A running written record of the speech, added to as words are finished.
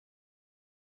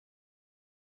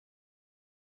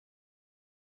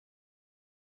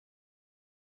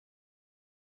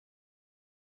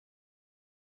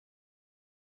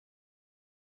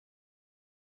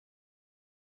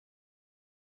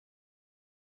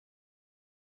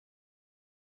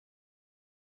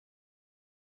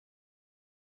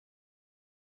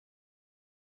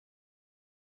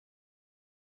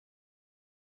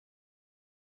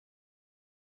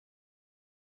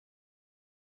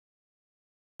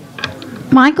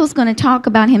Michael's going to talk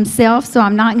about himself, so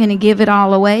I'm not going to give it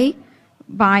all away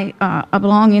by a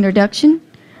long introduction,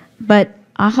 but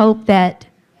I hope that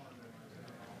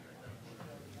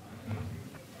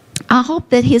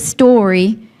his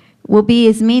story will be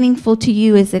as meaningful to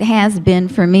you as it has been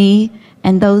for me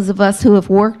and those of us who have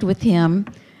worked with him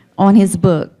on his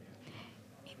book.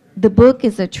 The book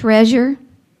is a treasure.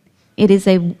 It is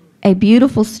a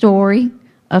beautiful story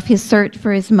of his search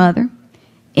for his mother,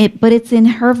 but it's in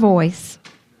her voice.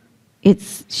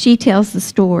 She tells the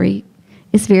story.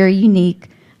 It's very unique.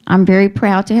 I'm very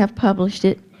proud to have published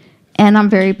it, and I'm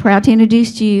very proud to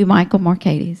introduce to you Michael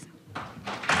Marcades.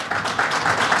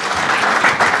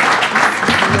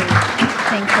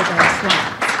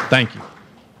 Thank you.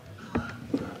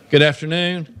 Good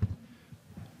afternoon.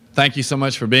 Thank you so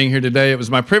much for being here today. It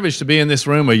was my privilege to be in this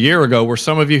room a year ago. Were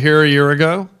some of you here a year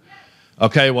ago?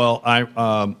 Okay, well,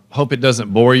 I hope it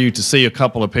doesn't bore you to see a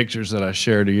couple of pictures that I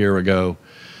shared a year ago.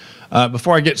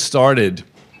 Before I get started,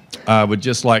 I would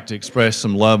just like to express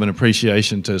some love and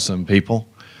appreciation to some people.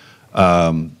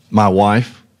 My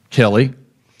wife, Kelly,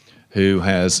 who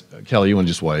has, Kelly, you want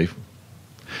to just wave?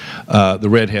 The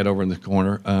redhead over in the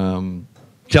corner.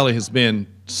 Kelly has been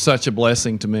such a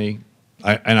blessing to me.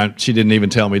 She didn't even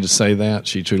tell me to say that.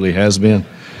 She truly has been.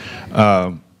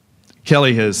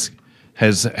 Kelly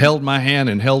has held my hand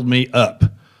and held me up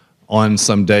on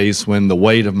some days when the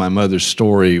weight of my mother's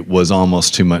story was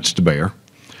almost too much to bear.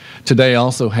 Today I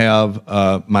also have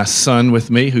my son with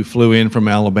me who flew in from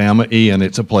Alabama. Ian,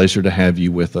 it's a pleasure to have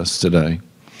you with us today.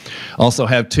 Also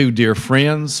have two dear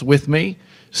friends with me,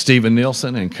 Stephen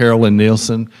Nielsen and Carolyn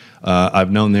Nielsen. I've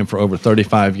known them for over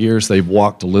 35 years. They've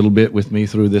walked a little bit with me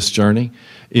through this journey.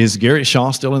 Is Gary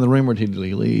Shaw still in the room, or did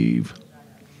he leave?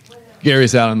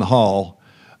 Gary's out in the hall.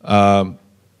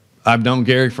 I've known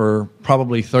Gary for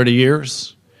probably 30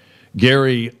 years.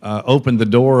 Gary opened the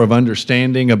door of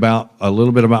understanding about a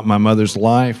little bit about my mother's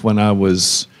life when I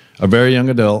was a very young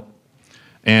adult,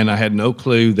 and I had no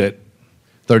clue that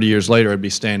 30 years later I'd be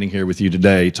standing here with you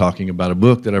today talking about a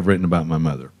book that I've written about my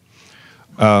mother.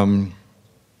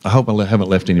 I hope I haven't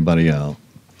left anybody out.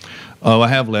 Oh, I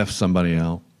have left somebody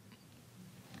out.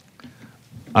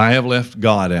 I have left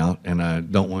God out, and I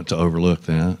don't want to overlook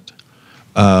that.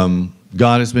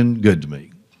 God has been good to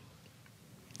me,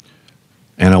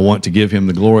 and I want to give him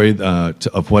the glory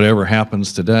of whatever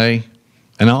happens today,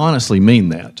 and I honestly mean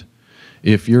that.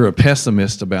 If you're a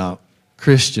pessimist about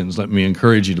Christians, let me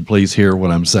encourage you to please hear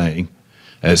what I'm saying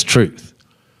as truth.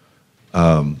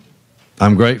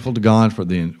 I'm grateful to God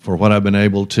for what I've been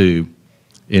able to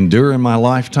endure in my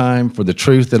lifetime, for the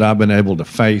truth that I've been able to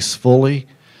face fully,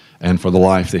 and for the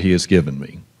life that he has given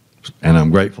me. And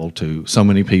I'm grateful to so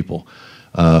many people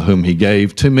whom he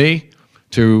gave to me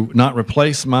to not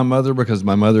replace my mother, because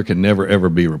my mother can never, ever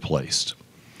be replaced,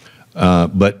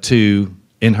 but to,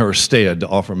 in her stead, to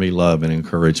offer me love and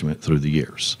encouragement through the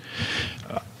years.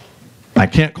 I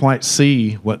can't quite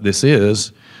see what this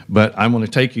is, but I'm going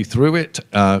to take you through it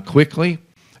quickly,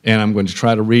 and I'm going to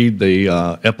try to read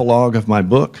the epilogue of my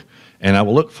book, and I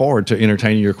will look forward to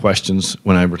entertaining your questions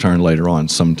when I return later on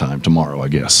sometime tomorrow, I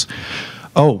guess.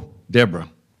 Oh, Deborah.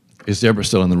 Is Deborah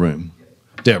still in the room?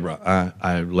 Deborah,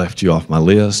 I left you off my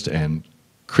list, and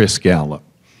Chris Gallup.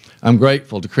 I'm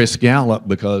grateful to Chris Gallup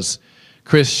because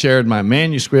Chris shared my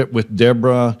manuscript with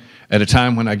Deborah at a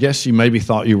time when I guess you maybe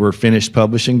thought you were finished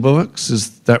publishing books.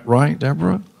 Is that right,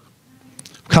 Deborah?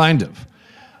 Kind of.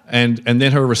 And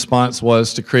then her response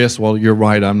was to Chris, well, you're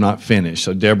right, I'm not finished.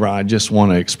 So Deborah, I just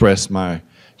want to express my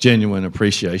genuine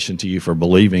appreciation to you for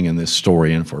believing in this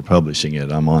story and for publishing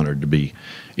it. I'm honored to be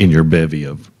in your bevy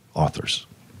of authors.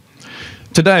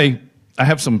 Today, I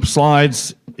have some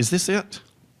slides. Is this it?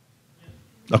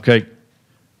 Okay.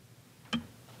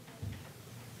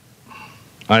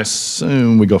 I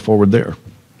assume we go forward there.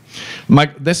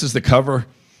 This is the cover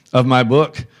of my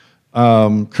book,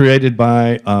 created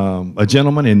by a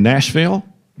gentleman in Nashville,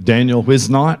 Daniel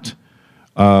Wisnot.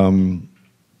 I'm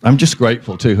just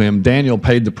grateful to him. Daniel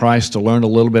paid the price to learn a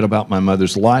little bit about my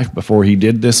mother's life before he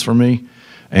did this for me,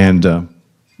 and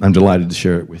I'm delighted to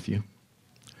share it with you.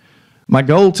 My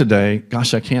goal today,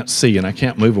 gosh, I can't see, and I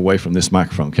can't move away from this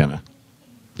microphone, can I?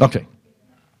 Okay.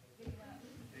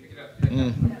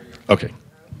 Okay.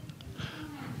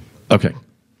 Okay.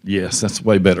 Yes, that's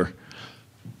way better.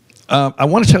 I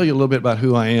want to tell you a little bit about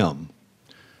who I am,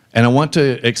 and I want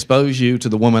to expose you to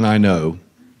the woman I know,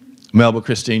 Melba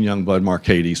Christine Youngblood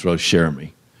Marcades, Rose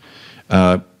Cherami.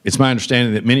 It's my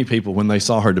understanding that many people, when they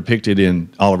saw her depicted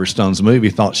in Oliver Stone's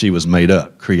movie, thought she was made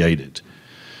up, created.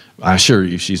 I assure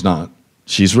you she's not.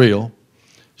 She's real.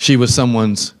 She was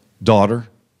someone's daughter.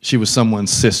 She was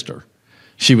someone's sister.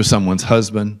 She was someone's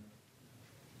husband.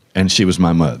 and she was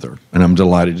my mother, and I'm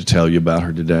delighted to tell you about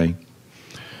her today.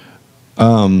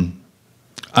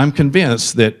 I'm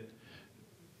convinced that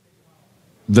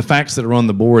the facts that are on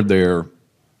the board there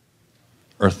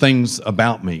are things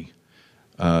about me,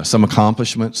 some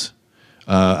accomplishments.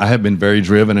 I have been very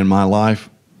driven in my life.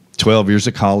 12 years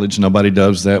of college, nobody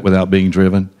does that without being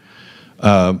driven.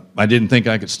 I didn't think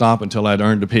I could stop until I'd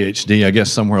earned a PhD. I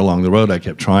guess somewhere along the road I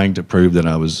kept trying to prove that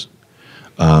I was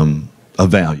of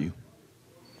value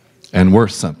and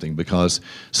worth something, because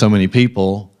so many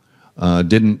people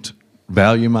didn't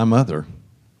value my mother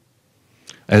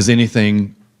as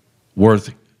anything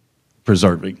worth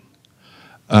preserving.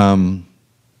 And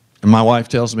my wife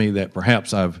tells me that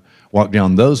perhaps I've walked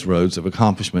down those roads of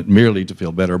accomplishment merely to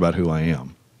feel better about who I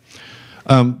am.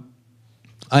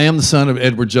 I am the son of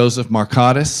Edward Joseph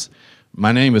Marcades.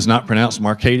 My name is not pronounced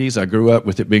Marcades. I grew up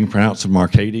with it being pronounced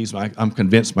Marcades. I'm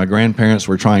convinced my grandparents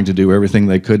were trying to do everything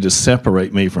they could to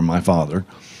separate me from my father,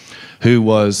 who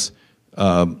was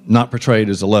not portrayed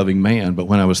as a loving man. But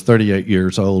when I was 38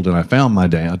 years old and I found my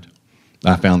dad,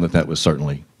 I found that that was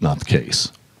certainly not the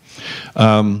case.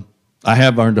 I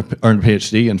have earned a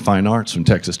PhD in fine arts from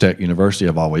Texas Tech University.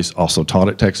 I've always also taught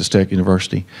at Texas Tech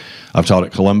University. I've taught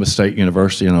at Columbus State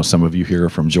University. I know some of you here are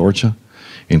from Georgia,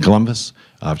 in Columbus.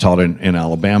 I've taught in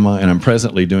Alabama, and I'm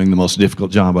presently doing the most difficult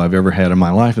job I've ever had in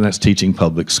my life, and that's teaching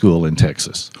public school in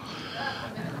Texas.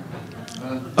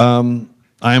 I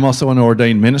am also an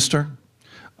ordained minister.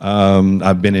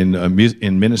 I've been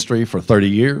in ministry for 30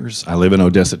 years. I live in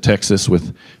Odessa, Texas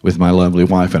with my lovely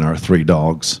wife and our 3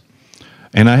 dogs.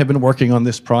 And I have been working on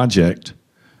this project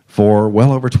for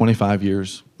well over 25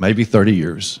 years, maybe 30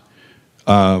 years.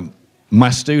 My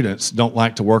students don't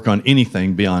like to work on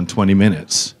anything beyond 20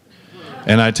 minutes.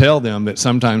 And I tell them that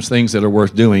sometimes things that are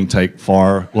worth doing take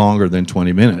far longer than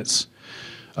 20 minutes.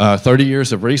 30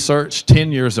 years of research,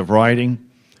 10 years of writing,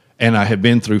 and I have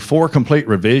been through 4 complete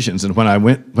revisions. And when I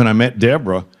met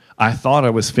Deborah, I thought I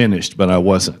was finished, but I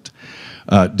wasn't.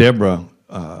 Deborah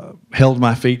held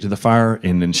my feet to the fire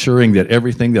in ensuring that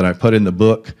everything that I put in the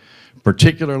book,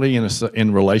 particularly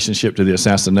in relationship to the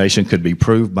assassination, could be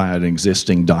proved by an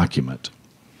existing document.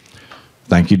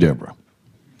 Thank you, Deborah.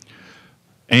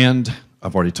 And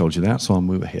I've already told you that, so I'll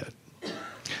move ahead.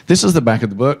 This is the back of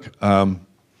the book.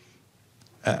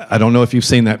 I don't know if you've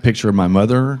seen that picture of my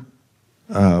mother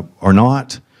or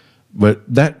not, but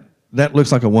that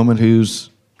looks like a woman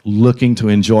who's looking to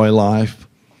enjoy life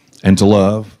and to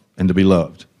love and to be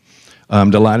loved. I'm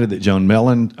delighted that Joan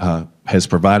Mellon has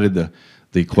provided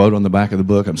the quote on the back of the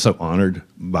book. I'm so honored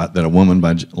that a woman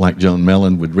like Joan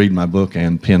Mellon would read my book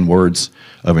and pen words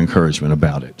of encouragement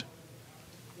about it.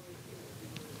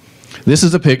 This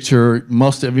is a picture,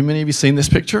 many of you seen this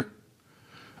picture?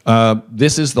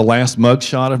 This is the last mug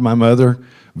shot of my mother.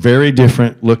 Very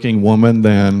different looking woman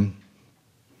than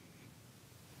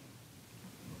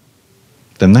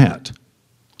that.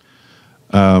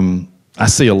 I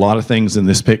see a lot of things in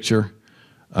this picture.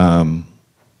 What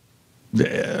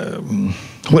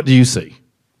do you see?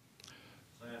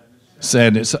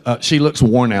 Sadness. She looks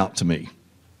worn out to me.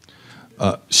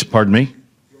 Pardon me?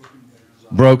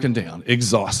 Broken down,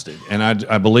 exhausted. And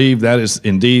I believe that is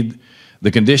indeed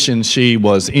the condition she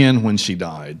was in when she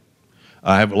died.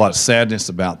 I have a lot of sadness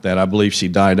about that. I believe she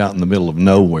died out in the middle of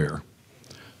nowhere,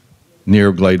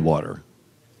 near Gladewater,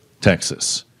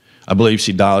 Texas. I believe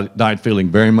she died feeling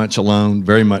very much alone,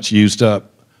 very much used up,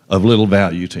 of little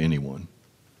value to anyone.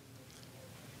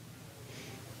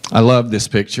 I love this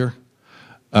picture.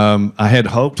 I had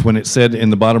hoped when it said in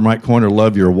the bottom right corner,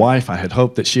 love your wife, I had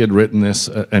hoped that she had written this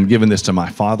and given this to my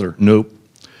father. Nope.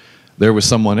 There was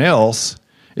someone else.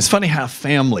 It's funny how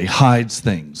family hides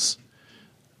things.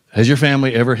 Has your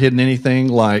family ever hidden anything,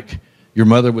 like your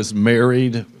mother was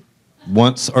married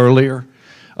once earlier?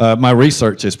 My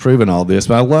research has proven all this,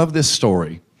 but I love this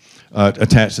story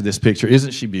attached to this picture.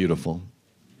 Isn't she beautiful?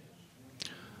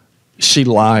 She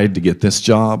lied to get this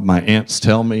job. My aunts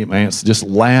tell me, my aunts just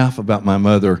laugh about my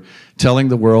mother telling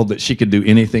the world that she could do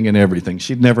anything and everything.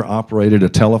 She'd never operated a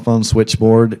telephone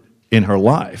switchboard in her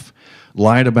life.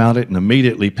 Lied about it and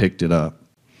immediately picked it up.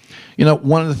 You know,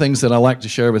 one of the things that I like to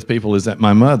share with people is that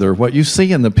my mother, what you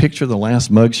see in the picture, the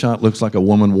last mugshot, looks like a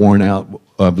woman worn out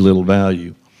of little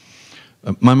value.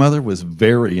 My mother was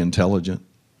very intelligent.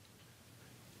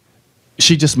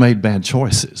 She just made bad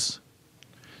choices.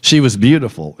 She was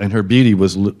beautiful, and her beauty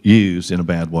was used in a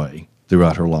bad way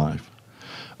throughout her life.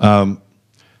 I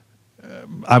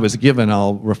was given,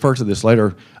 I'll refer to this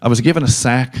later, I was given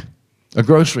a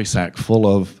grocery sack full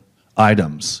of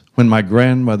items. When my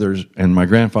grandmother and my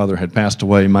grandfather had passed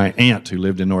away, my aunt, who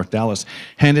lived in North Dallas,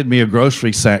 handed me a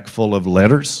grocery sack full of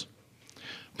letters,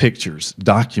 pictures,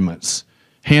 documents,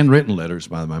 handwritten letters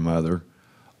by my mother,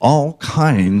 all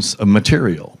kinds of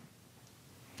material.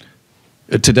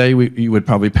 Today, you would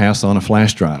probably pass on a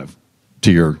flash drive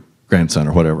to your grandson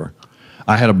or whatever.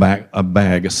 I had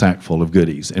a sack full of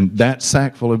goodies. And that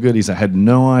sack full of goodies, I had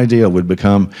no idea would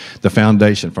become the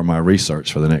foundation for my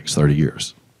research for the next 30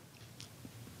 years.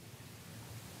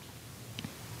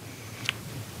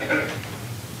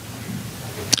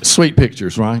 Sweet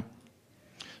pictures, right?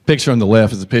 Picture on the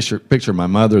left is a picture of my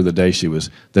mother the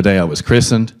day I was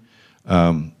christened.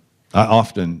 I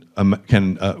often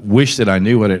can wish that I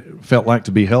knew what it felt like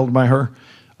to be held by her.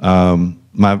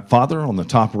 My father on the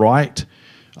top right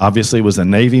obviously was a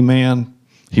Navy man.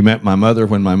 He met my mother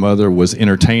when my mother was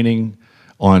entertaining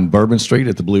on Bourbon Street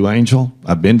at the Blue Angel.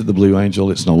 I've been to the Blue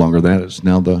Angel. It's no longer that. It's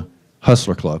now the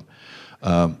Hustler Club.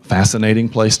 Fascinating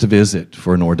place to visit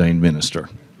for an ordained minister.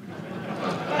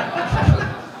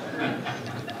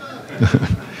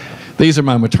 These are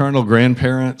my maternal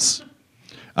grandparents.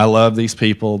 I love these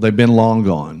people. They've been long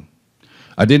gone.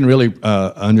 I didn't really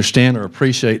understand or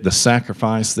appreciate the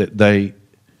sacrifice that they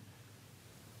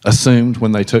assumed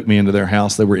when they took me into their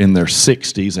house. They were in their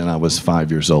 60s, and I was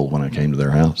 5 years old when I came to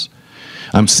their house.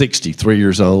 I'm 63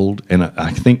 years old, and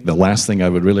I think the last thing I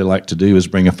would really like to do is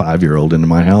bring a 5-year-old into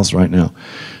my house right now.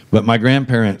 But my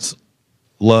grandparents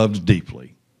loved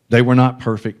deeply. They were not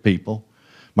perfect people.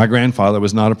 My grandfather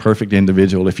was not a perfect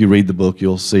individual. If you read the book,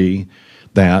 you'll see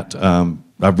that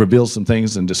I've revealed some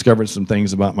things and discovered some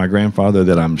things about my grandfather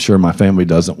that I'm sure my family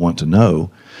doesn't want to know.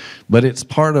 But it's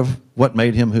part of what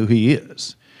made him who he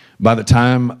is. By the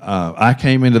time I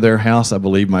came into their house, I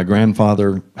believe my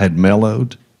grandfather had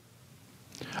mellowed.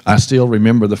 I still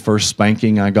remember the first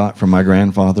spanking I got from my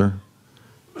grandfather.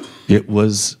 It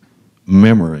was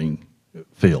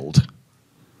memory-filled.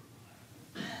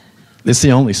 It's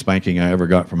the only spanking I ever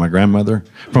got from my grandfather,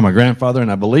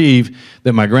 and I believe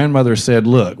that my grandmother said,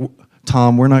 "Look,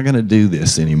 Tom, we're not going to do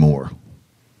this anymore.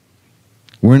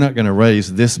 We're not going to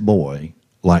raise this boy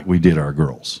like we did our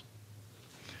girls."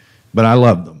 But I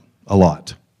love them a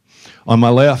lot. On my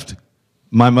left,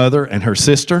 my mother and her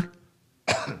sister.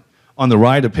 On the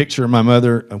right, a picture of my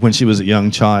mother when she was a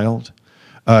young child.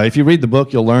 If you read the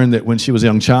book, you'll learn that when she was a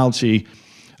young child, she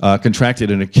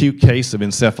contracted an acute case of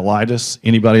encephalitis.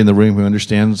 Anybody in the room who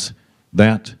understands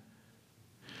that?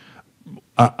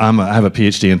 I have a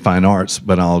PhD in fine arts,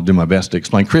 but I'll do my best to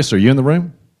explain. Chris, are you in the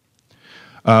room?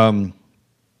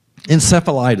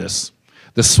 Encephalitis,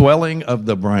 the swelling of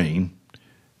the brain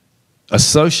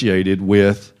associated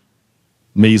with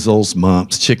measles,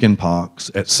 mumps, chicken pox,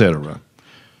 etc.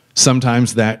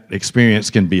 Sometimes that experience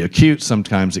can be acute,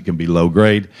 sometimes it can be low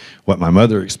grade. What my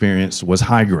mother experienced was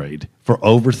high grade. For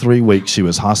over 3 weeks, she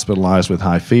was hospitalized with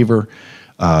high fever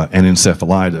and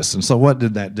encephalitis. And so what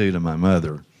did that do to my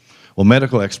mother? Well,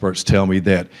 medical experts tell me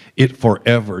that it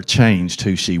forever changed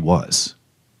who she was.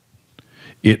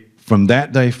 It, from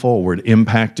that day forward,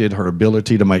 impacted her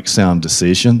ability to make sound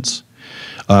decisions.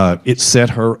 It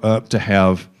set her up to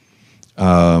have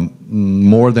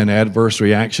more than adverse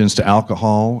reactions to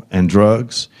alcohol and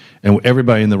drugs. And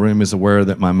everybody in the room is aware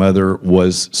that my mother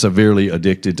was severely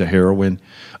addicted to heroin,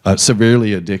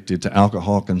 severely addicted to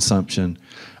alcohol consumption.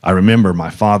 I remember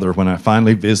my father, when I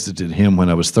finally visited him when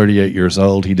I was 38 years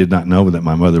old, he did not know that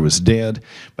my mother was dead,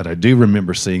 but I do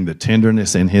remember seeing the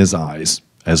tenderness in his eyes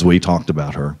as we talked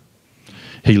about her.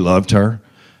 He loved her,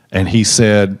 and he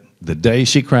said, the day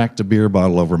she cracked a beer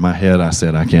bottle over my head, I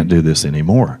said, I can't do this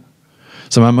anymore.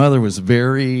 So my mother was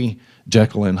very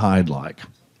Jekyll and Hyde-like.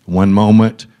 One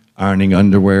moment, ironing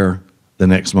underwear, the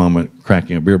next moment,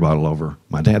 cracking a beer bottle over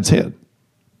my dad's head.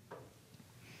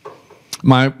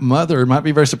 My mother, it might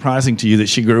be very surprising to you that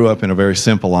she grew up in a very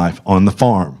simple life on the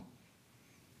farm.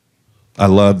 I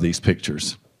love these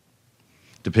pictures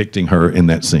depicting her in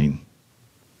that scene.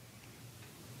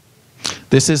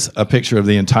 This is a picture of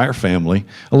the entire family.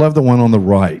 I love the one on the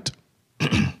right.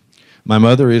 My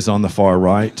mother is on the far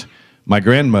right. My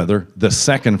grandmother, the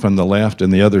second from the left,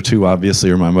 and the other two obviously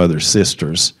are my mother's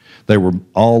sisters. They were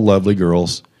all lovely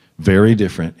girls, very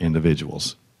different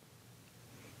individuals.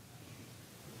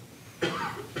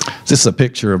 This is a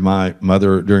picture of my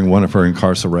mother during one of her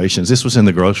incarcerations. This was in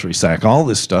the grocery sack. All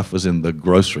this stuff was in the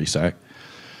grocery sack.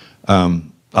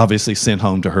 Obviously sent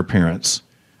home to her parents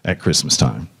at Christmas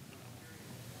time.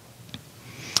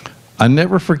 I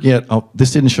never forget, oh,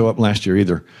 this didn't show up last year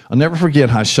either. I'll never forget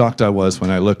how shocked I was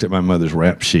when I looked at my mother's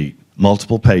rap sheet.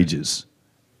 Multiple pages,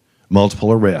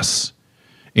 multiple arrests,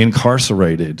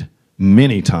 incarcerated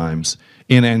many times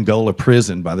in Angola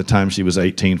prison by the time she was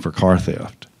 18 for car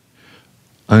theft.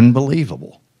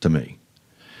 Unbelievable to me.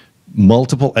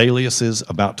 multiple aliases,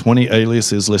 about 20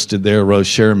 aliases listed there. Rose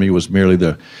Cherami was merely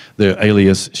the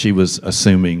alias she was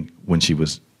assuming when she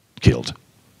was killed.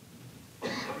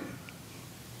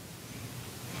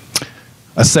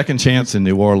 A second chance in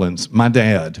New Orleans. My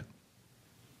dad,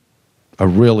 a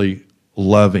really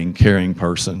loving, caring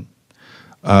person.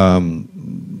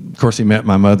 Of course, he met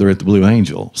my mother at the Blue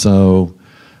Angel, so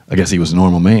I guess he was a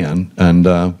normal man,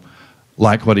 and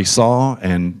liked what he saw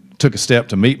and took a step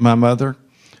to meet my mother.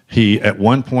 He, at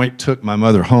one point, took my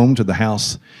mother home to the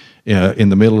house in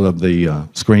the middle of the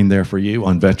screen there for you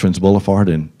on Veterans Boulevard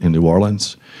in New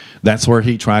Orleans. That's where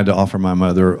he tried to offer my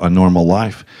mother a normal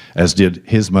life, as did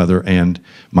his mother and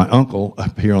my uncle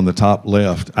up here on the top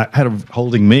left. I had him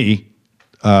holding me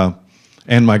and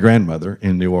my grandmother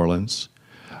in New Orleans.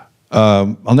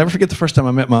 I'll never forget the first time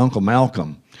I met my Uncle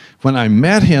Malcolm. When I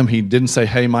met him, he didn't say,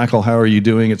 "Hey, Michael, how are you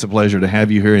doing? It's a pleasure to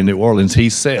have you here in New Orleans." He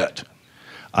said,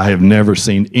 "I have never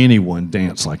seen anyone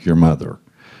dance like your mother."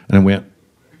 And I went,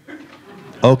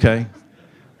 "Okay,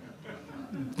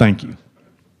 thank you."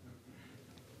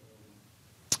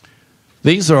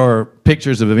 These are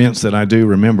pictures of events that I do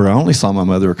remember. I only saw my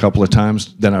mother a couple of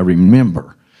times that I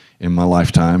remember in my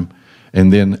lifetime.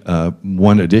 And then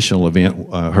one additional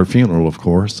event, her funeral, of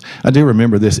course. I do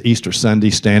remember this Easter Sunday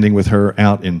standing with her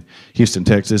out in Houston,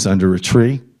 Texas under a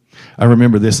tree. I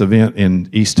remember this event in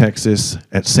East Texas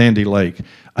at Sandy Lake.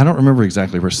 I don't remember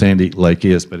exactly where Sandy Lake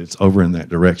is, but it's over in that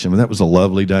direction. But that was a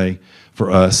lovely day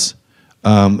for us.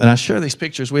 And I share these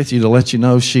pictures with you to let you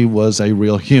know she was a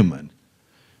real human.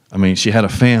 I mean, she had a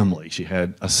family. She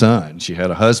had a son. She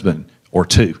had a husband or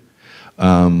two.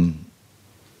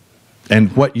 And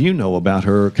what you know about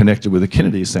her connected with the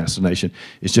Kennedy assassination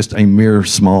is just a mere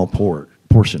small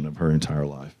portion of her entire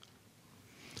life.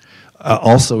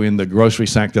 Also in the grocery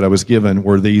sack that I was given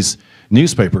were these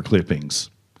newspaper clippings.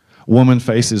 Woman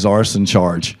faces arson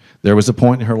charge. There was a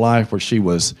point in her life where she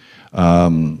was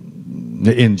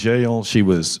in jail. She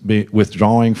was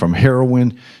withdrawing from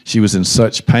heroin. She was in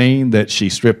such pain that she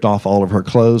stripped off all of her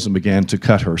clothes and began to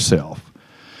cut herself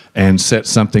and set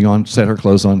her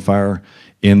clothes on fire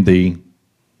in the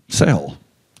cell.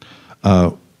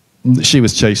 She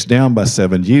was chased down by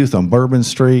 7 youth on Bourbon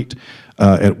Street.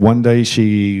 At one day,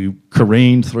 she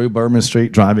careened through Bourbon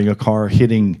Street, driving a car,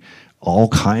 hitting all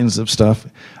kinds of stuff.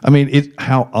 I mean,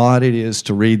 how odd it is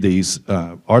to read these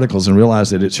articles and realize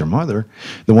that it's your mother.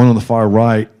 The one on the far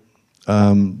right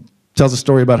tells a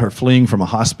story about her fleeing from a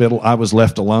hospital. I was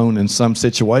left alone in some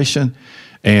situation,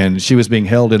 and she was being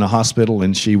held in a hospital,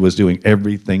 and she was doing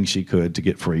everything she could to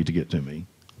get free, to get to me.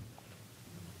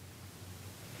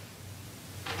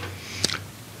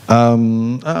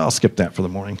 I'll skip that for the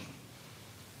morning.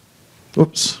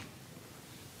 Oops.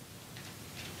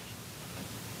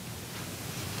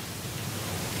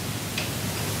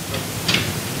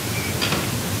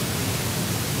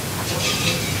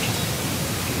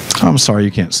 I'm sorry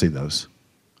you can't see those.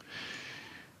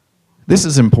 This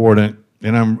is important,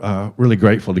 and I'm really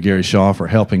grateful to Gary Shaw for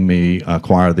helping me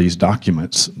acquire these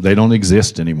documents. They don't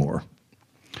exist anymore.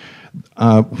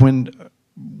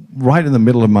 Right in the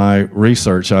middle of my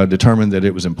research, I determined that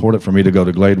it was important for me to go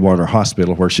to Gladewater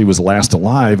Hospital, where she was last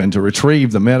alive, and to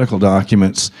retrieve the medical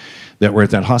documents that were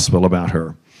at that hospital about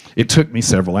her. It took me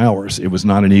several hours. It was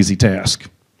not an easy task.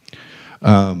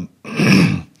 And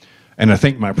I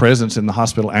think my presence in the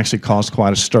hospital actually caused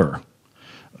quite a stir,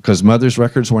 because Mother's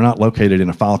records were not located in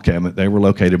a file cabinet. They were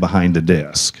located behind a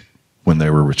desk when they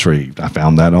were retrieved. I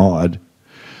found that odd.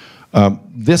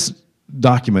 This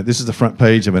document, this is the front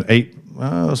page of it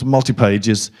was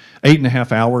multi-pages,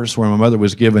 8.5 hours where my mother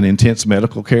was given intense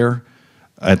medical care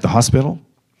at the hospital.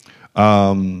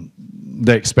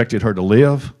 They expected her to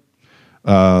live.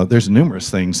 There's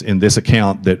numerous things in this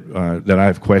account that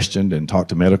I've questioned and talked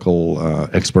to medical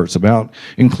experts about,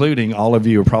 including, all of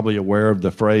you are probably aware of the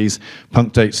phrase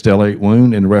punctate stellate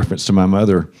wound in reference to my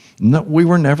mother. No, we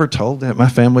were never told that. My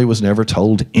family was never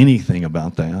told anything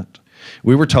about that.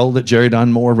 We were told that Jerry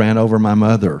Don Moore ran over my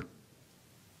mother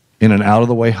in an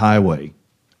out-of-the-way highway,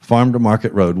 Farm to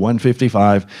Market Road,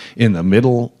 155, in the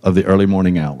middle of the early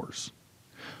morning hours.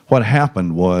 What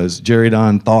happened was Jerry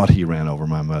Don thought he ran over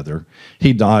my mother.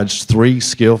 He dodged 3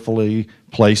 skillfully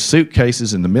placed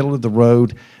suitcases in the middle of the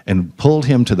road and pulled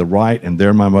him to the right, and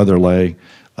there my mother lay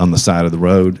on the side of the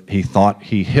road. He thought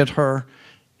he hit her.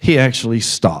 He actually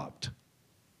stopped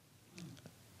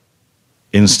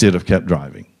instead of kept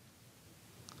driving.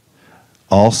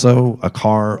 Also, a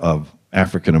car of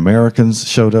African Americans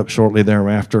showed up shortly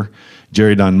thereafter.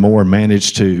 Jerry Don Moore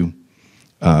managed to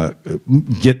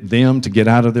get them to get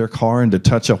out of their car and to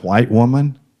touch a white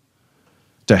woman,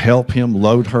 to help him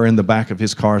load her in the back of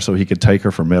his car so he could take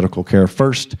her for medical care.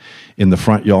 First, in the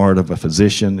front yard of a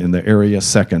physician in the area.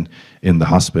 Second, in the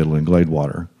hospital in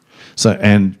Gladewater. So,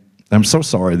 and I'm so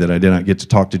sorry that I did not get to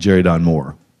talk to Jerry Don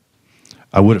Moore.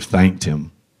 I would have thanked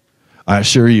him. I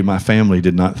assure you, my family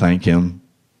did not thank him.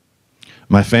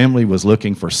 My family was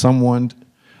looking for someone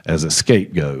as a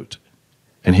scapegoat,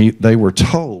 and they were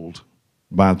told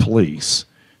by the police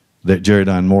that Jerry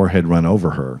Don Moore had run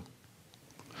over her.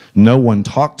 No one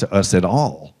talked to us at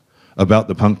all about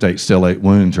the punctate stellate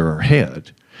wound to her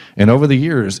head. And over the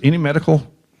years, any medical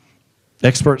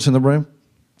experts in the room?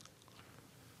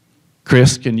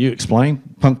 Chris, can you explain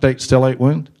punctate stellate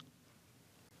wound?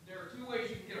 There are two ways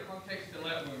you can get a punctate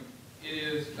stellate wound. It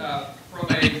is from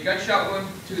a gunshot wound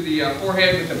to the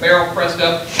forehead with the barrel pressed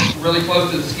up really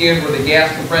close to the skin where the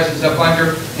gas compresses up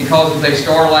under and causes a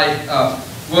star-like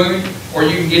wound, or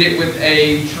you can get it with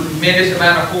a tremendous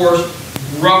amount of force,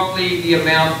 roughly the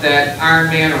amount that Iron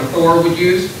Man or Thor would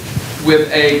use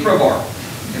with a crowbar.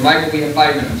 And Michael, we have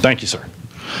 5 minutes. Thank you, sir.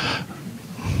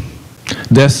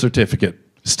 Death certificate,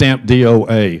 stamped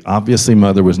DOA. Obviously,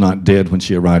 mother was not dead when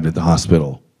she arrived at the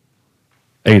hospital.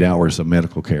 8 hours of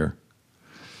medical care.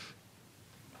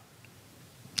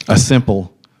 A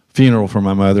simple funeral for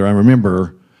my mother. I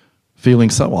remember feeling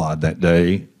so odd that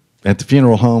day. At the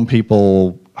funeral home,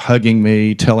 people hugging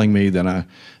me, telling me that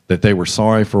they were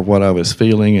sorry for what I was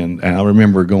feeling, and I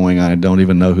remember going, I don't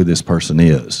even know who this person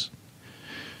is.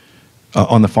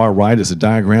 On the far right is a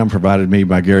diagram provided me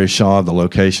by Gary Shaw of the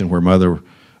location where mother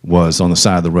was on the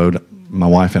side of the road. My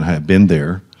wife and I have been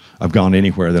there. I've gone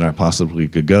anywhere that I possibly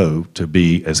could go to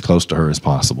be as close to her as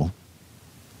possible.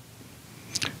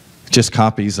 Just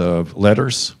copies of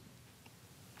letters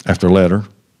after letter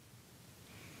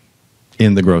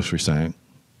in the grocery sack,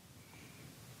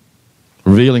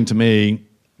 revealing to me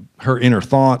her inner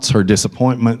thoughts, her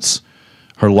disappointments,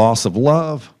 her loss of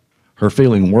love, her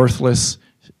feeling worthless,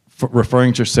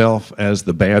 referring to herself as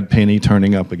the bad penny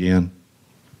turning up again.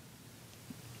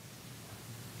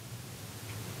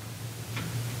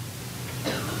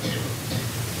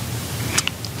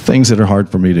 Things that are hard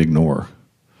for me to ignore.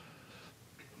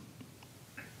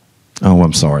 Oh,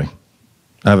 I'm sorry.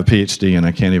 I have a PhD and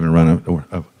I can't even run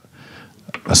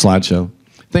a slideshow.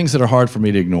 Things that are hard for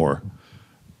me to ignore.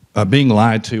 Being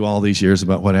lied to all these years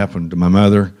about what happened to my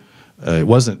mother. It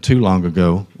wasn't too long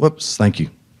ago. Whoops, thank you.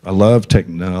 I love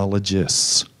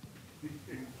technologists.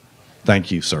 Thank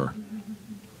you, sir.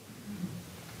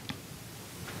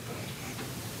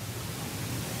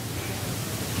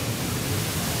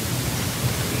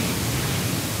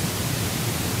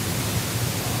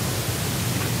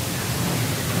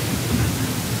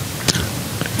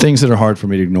 Things that are hard for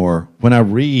me to ignore. When I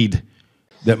read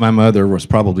that my mother was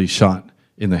probably shot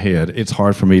in the head, it's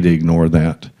hard for me to ignore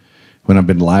that. When I've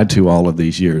been lied to all of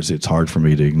these years, it's hard for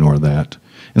me to ignore that.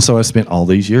 And so I spent all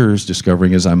these years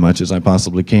discovering as much as I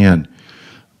possibly can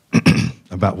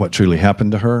about what truly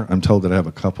happened to her. I'm told that I have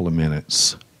a couple of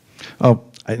minutes. Oh,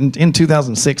 in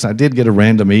 2006, I did get a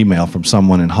random email from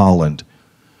someone in Holland.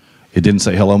 It didn't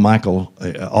say, hello, Michael.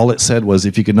 All it said was,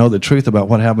 if you could know the truth about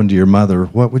what happened to your mother,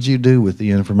 what would you do with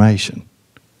the information?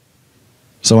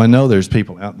 So I know there's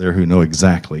people out there who know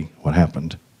exactly what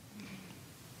happened.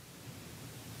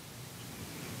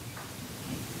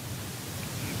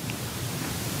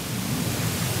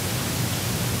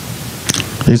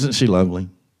 Isn't she lovely?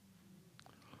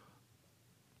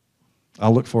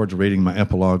 I'll look forward to reading my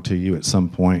epilogue to you at some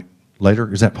point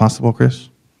later. Is that possible, Chris?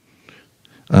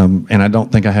 And I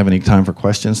don't think I have any time for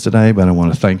questions today, but I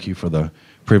want to thank you for the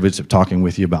privilege of talking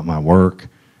with you about my work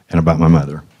and about my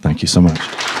mother. Thank you so much.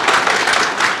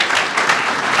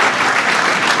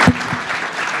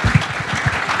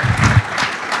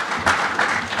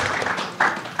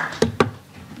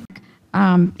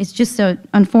 It's just a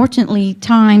unfortunately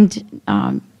timed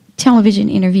television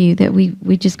interview that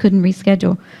we just couldn't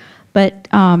reschedule. But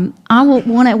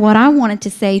what I wanted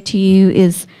to say to you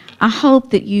is, I hope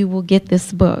that you will get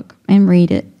this book and read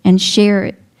it and share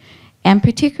it. And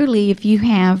particularly if you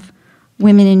have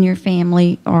women in your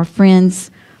family or friends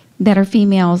that are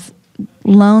females,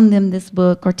 loan them this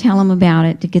book or tell them about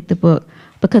it to get the book.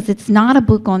 Because it's not a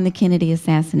book on the Kennedy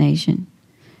assassination.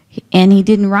 And he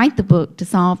didn't write the book to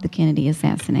solve the Kennedy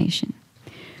assassination.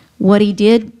 What he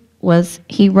did was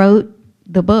he wrote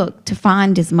the book to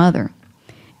find his mother.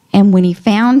 And when he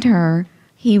found her,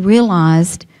 he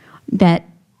realized that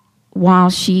while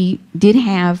she did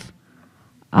have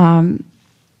some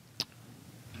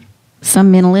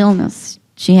mental illness,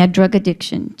 she had drug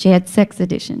addiction, she had sex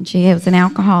addiction, she was an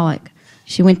alcoholic,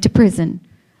 she went to prison,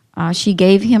 she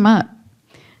gave him up.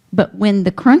 But when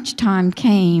the crunch time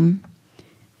came,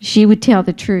 she would tell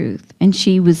the truth. And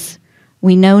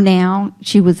we know now,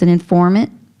 she was an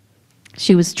informant.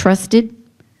 She was trusted.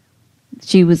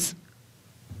 She was,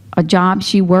 a job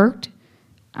she worked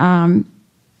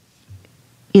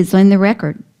is in the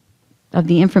record of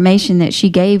the information that she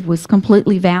gave was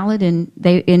completely valid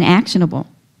and actionable.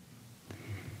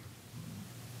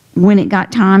 When it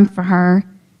got time for her,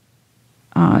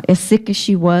 as sick as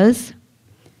she was,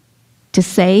 to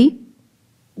say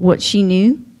what she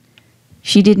knew,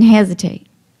 she didn't hesitate.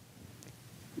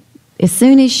 As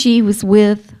soon as she was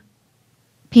with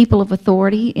people of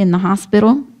authority in the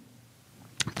hospital,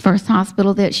 the first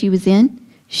hospital that she was in,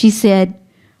 she said,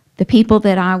 the people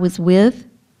that I was with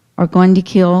are going to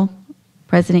kill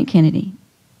President Kennedy.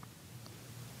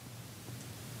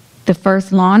 The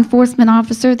first law enforcement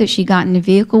officer that she got in the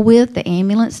vehicle with, the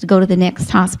ambulance, to go to the next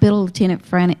hospital, Lieutenant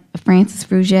Francis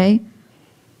Frugier,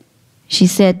 she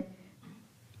said,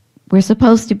 we're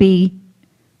supposed to be,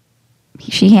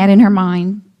 she had in her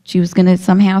mind, she was going to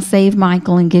somehow save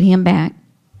Michael and get him back.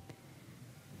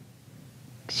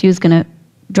 She was going to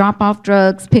drop off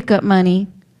drugs, pick up money,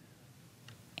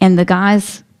 and the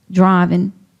guys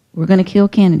driving were going to kill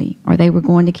Kennedy, or they were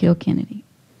going to kill Kennedy.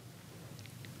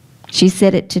 She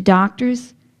said it to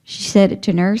doctors. She said it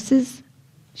to nurses.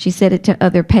 She said it to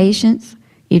other patients.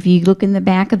 If you look in the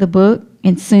back of the book,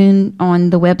 and soon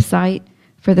on the website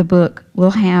for the book,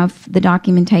 we'll have the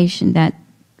documentation that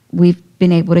we've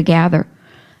been able to gather.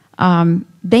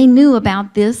 They knew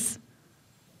about this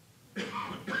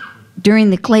during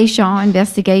the Clayshaw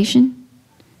investigation,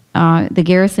 the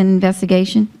Garrison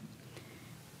investigation.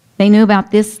 They knew about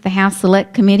this, the House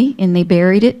Select Committee, and they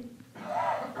buried it.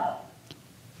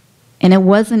 And it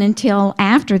wasn't until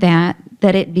after that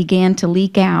that it began to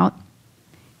leak out,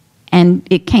 and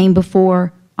it came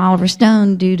before Oliver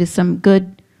Stone due to some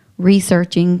good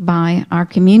researching by our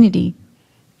community.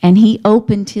 And he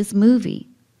opened his movie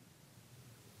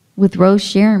with Rose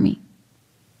Cherami.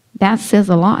 That says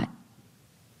a lot.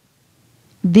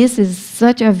 This is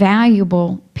such a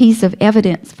valuable piece of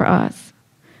evidence for us.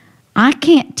 I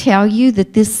can't tell you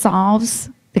that this solves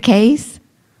the case.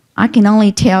 I can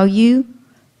only tell you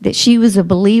that she was a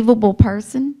believable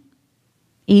person,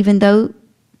 even though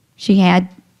she had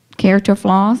character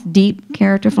flaws, deep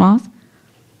character flaws.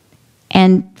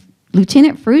 And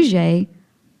Lieutenant Frugier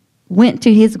went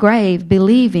to his grave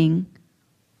believing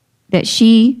that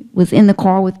she was in the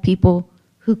car with people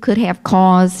who could have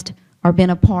caused or been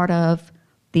a part of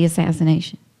the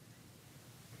assassination.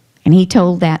 And he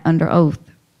told that under oath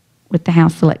with the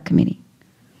House Select Committee.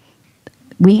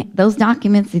 Those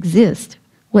documents exist.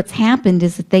 What's happened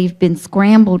is that they've been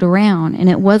scrambled around, and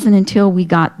it wasn't until we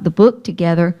got the book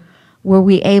together were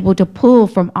we able to pull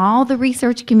from all the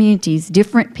research communities,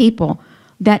 different people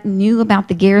that knew about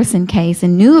the Garrison case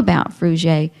and knew about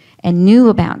Frugier and knew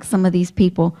about some of these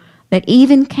people that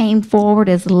even came forward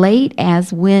as late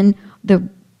as when the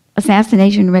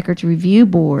Assassination Records Review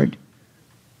Board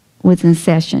was in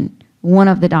session. One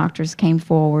of the doctors came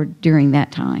forward during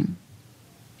that time.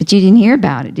 But you didn't hear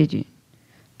about it, did you?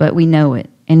 But we know it,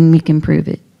 and we can prove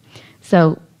it.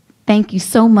 So thank you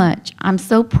so much. I'm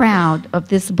so proud of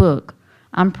this book.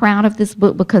 I'm proud of this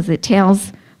book because it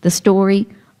tells the story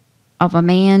of a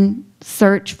man's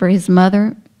search for his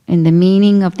mother and the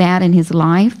meaning of that in his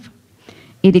life.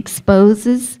 It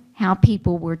exposes how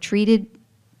people were treated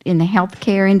in the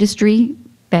healthcare industry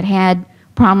that had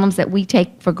problems that we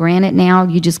take for granted now.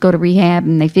 You just go to rehab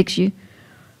and they fix you.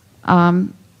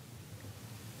 And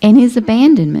his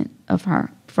abandonment of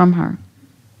her, from her.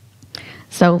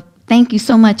 So thank you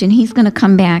so much, and he's going to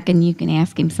come back and you can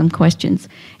ask him some questions.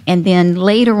 And then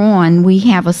later on, we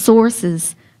have a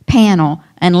sources panel,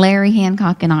 and Larry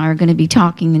Hancock and I are going to be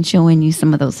talking and showing you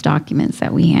some of those documents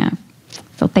that we have.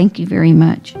 So thank you very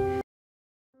much.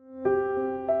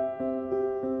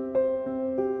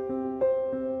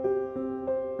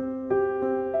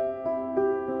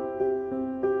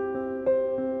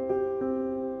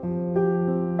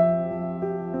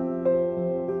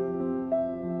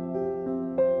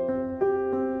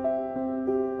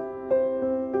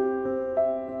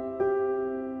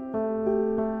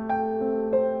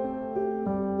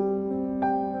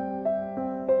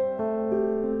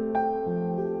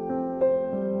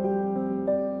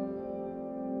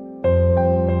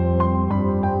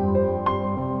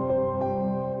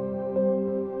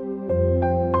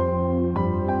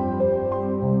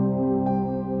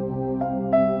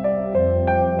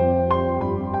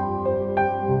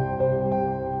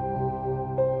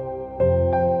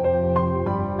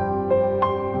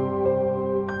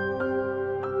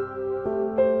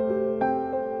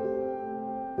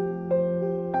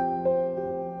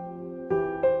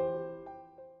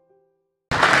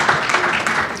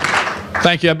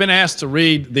 Thank you. I've been asked to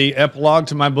read the epilogue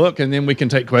to my book, and then we can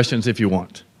take questions if you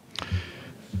want.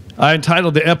 I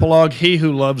entitled the epilogue, He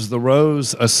Who Loves the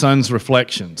Rose, A Son's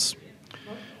Reflections.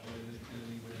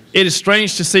 It is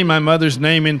strange to see my mother's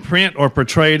name in print or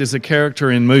portrayed as a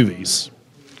character in movies.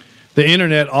 The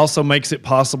internet also makes it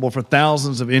possible for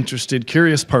thousands of interested,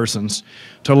 curious persons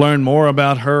to learn more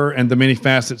about her and the many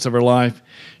facets of her life.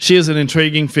 She is an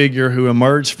intriguing figure who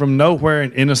emerged from nowhere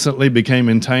and innocently became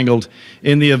entangled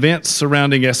in the events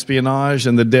surrounding espionage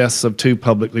and the deaths of two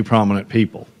publicly prominent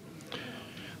people.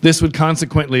 This would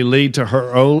consequently lead to her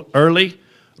early,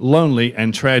 lonely,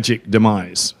 and tragic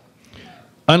demise.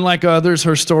 Unlike others,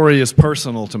 her story is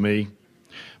personal to me.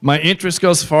 My interest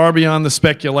goes far beyond the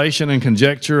speculation and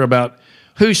conjecture about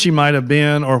who she might have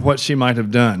been or what she might have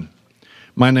done.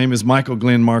 My name is Michael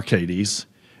Glenn Marcades,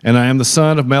 and I am the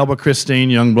son of Melba Christine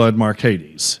Youngblood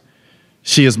Marcades.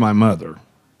 She is my mother.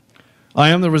 I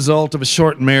am the result of a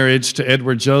short marriage to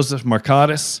Edward Joseph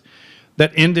Marcades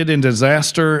that ended in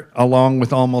disaster along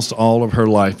with almost all of her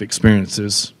life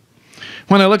experiences.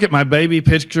 When I look at my baby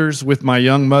pictures with my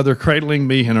young mother cradling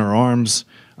me in her arms,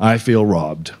 I feel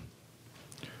robbed.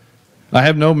 I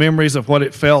have no memories of what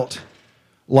it felt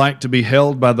like to be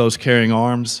held by those caring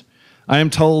arms. I am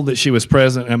told that she was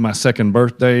present at my second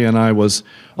birthday, and I was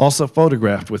also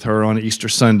photographed with her on Easter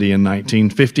Sunday in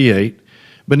 1958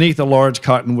 beneath a large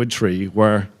cottonwood tree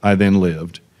where I then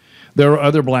lived. There are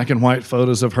other black and white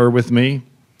photos of her with me.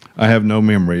 I have no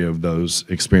memory of those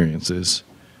experiences.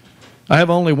 I have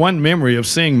only one memory of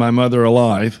seeing my mother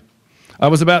alive. I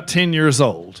was about 10 years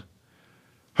old.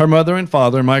 Her mother and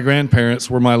father, my grandparents,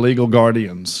 were my legal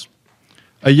guardians.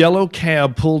 A yellow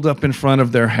cab pulled up in front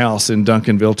of their house in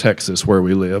Duncanville, Texas, where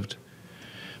we lived.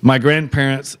 My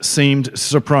grandparents seemed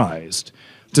surprised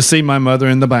to see my mother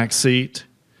in the back seat,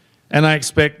 and I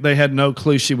expect they had no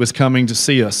clue she was coming to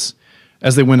see us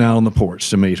as they went out on the porch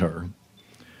to meet her.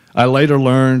 I later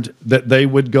learned that they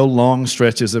would go long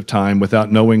stretches of time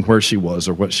without knowing where she was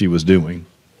or what she was doing.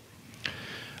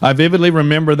 I vividly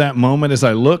remember that moment as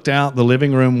I looked out the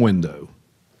living room window.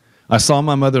 I saw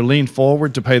my mother lean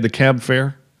forward to pay the cab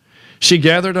fare. She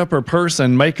gathered up her purse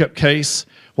and makeup case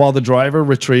while the driver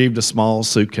retrieved a small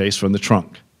suitcase from the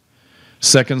trunk.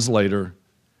 Seconds later,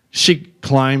 she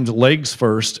climbed legs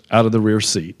first out of the rear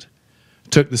seat,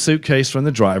 took the suitcase from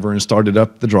the driver, and started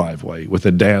up the driveway with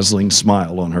a dazzling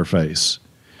smile on her face.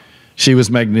 She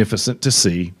was magnificent to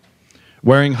see,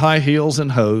 wearing high heels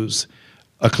and hose,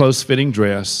 a close-fitting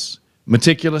dress,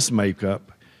 meticulous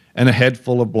makeup, and a head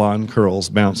full of blonde curls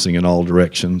bouncing in all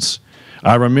directions.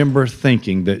 I remember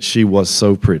thinking that she was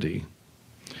so pretty.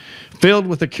 Filled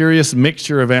with a curious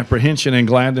mixture of apprehension and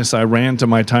gladness, I ran to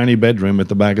my tiny bedroom at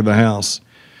the back of the house.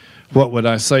 What would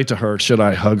I say to her? Should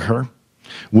I hug her?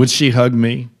 Would she hug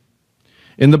me?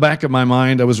 In the back of my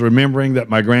mind, I was remembering that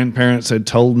my grandparents had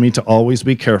told me to always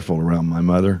be careful around my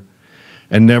mother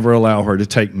and never allow her to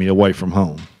take me away from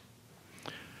home.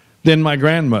 Then my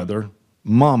grandmother,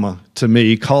 Mama, to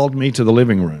me, called me to the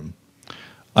living room.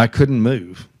 I couldn't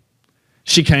move.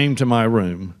 She came to my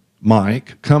room.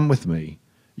 Mike, come with me.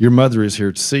 Your mother is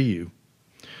here to see you.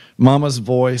 Mama's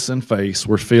voice and face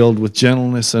were filled with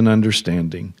gentleness and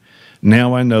understanding.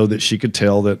 Now I know that she could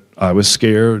tell that I was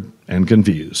scared and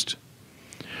confused.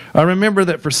 I remember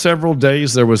that for several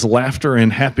days there was laughter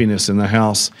and happiness in the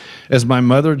house as my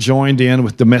mother joined in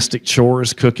with domestic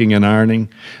chores, cooking and ironing.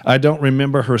 I don't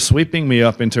remember her sweeping me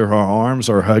up into her arms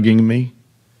or hugging me.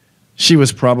 She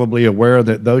was probably aware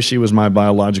that though she was my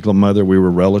biological mother, we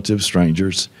were relative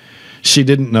strangers. She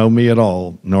didn't know me at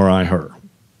all, nor I her.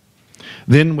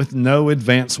 Then, with no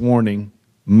advance warning,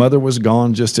 Mother was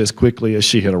gone just as quickly as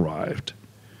she had arrived.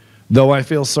 Though I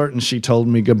feel certain she told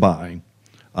me goodbye,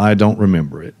 I don't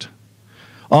remember it.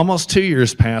 Almost 2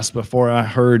 years passed before I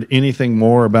heard anything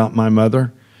more about my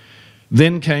mother.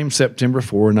 Then came September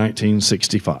 4,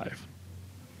 1965.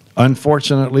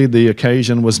 Unfortunately, the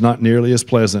occasion was not nearly as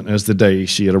pleasant as the day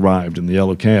she had arrived in the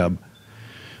yellow cab.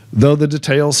 Though the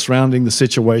details surrounding the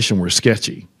situation were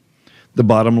sketchy, the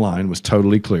bottom line was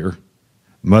totally clear.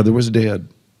 Mother was dead.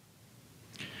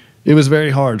 It was very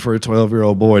hard for a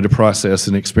 12-year-old boy to process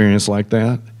an experience like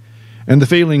that, and the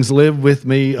feelings lived with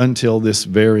me until this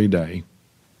very day.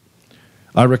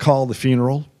 I recall the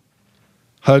funeral,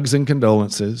 hugs and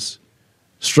condolences,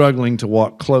 struggling to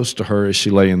walk close to her as she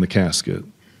lay in the casket.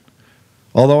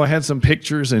 Although I had some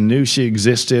pictures and knew she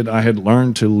existed, I had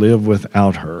learned to live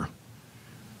without her.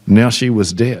 Now she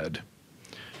was dead.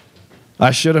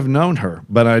 I should have known her,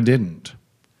 but I didn't.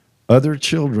 Other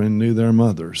children knew their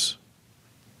mothers.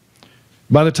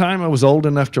 By the time I was old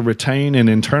enough to retain and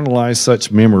internalize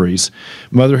such memories,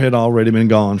 Mother had already been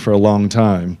gone for a long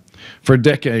time. For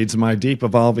decades, my deep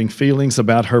evolving feelings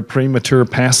about her premature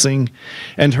passing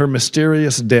and her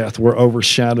mysterious death were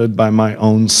overshadowed by my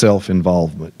own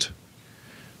self-involvement.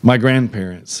 My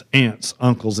grandparents, aunts,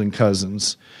 uncles, and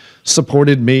cousins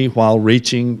supported me while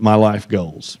reaching my life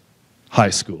goals: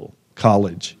 high school,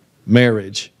 college,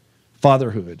 marriage,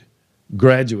 fatherhood,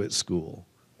 graduate school,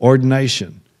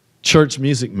 ordination, church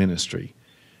music ministry,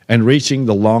 and reaching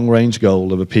the long-range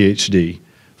goal of a PhD,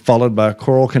 followed by a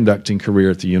choral conducting career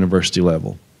at the university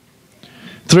level.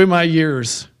 Through my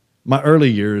early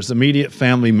years, immediate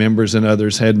family members and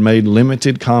others had made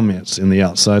limited comments in the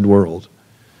outside world.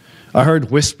 I heard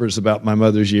whispers about my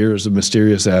mother's years of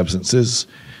mysterious absences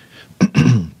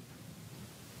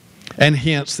and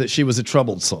hints that she was a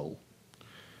troubled soul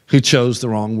who chose the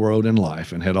wrong road in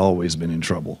life and had always been in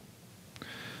trouble.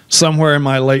 Somewhere in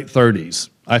my late 30s,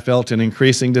 I felt an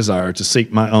increasing desire to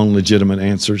seek my own legitimate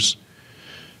answers.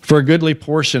 For a goodly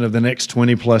portion of the next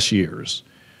 20-plus years,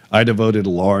 I devoted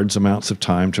large amounts of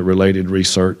time to related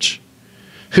research.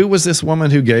 Who was this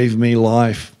woman who gave me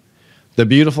life? The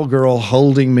beautiful girl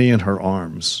holding me in her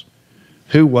arms.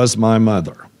 Who was my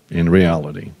mother in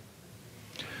reality?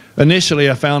 Initially,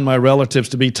 I found my relatives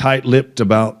to be tight-lipped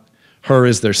about her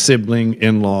as their sibling,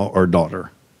 in-law, or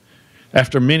daughter.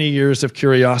 After many years of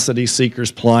curiosity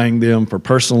seekers plying them for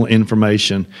personal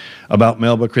information about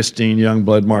Melba Christine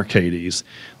Youngblood Marcades,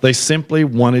 they simply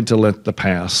wanted to let the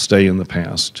past stay in the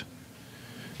past.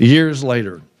 Years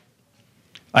later,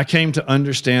 I came to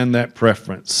understand that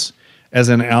preference as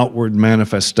an outward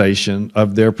manifestation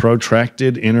of their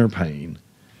protracted inner pain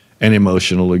and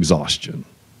emotional exhaustion.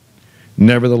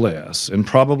 Nevertheless, and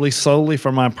probably solely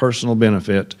for my personal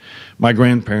benefit, my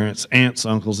grandparents, aunts,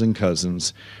 uncles, and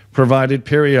cousins provided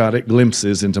periodic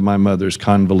glimpses into my mother's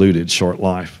convoluted short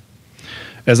life.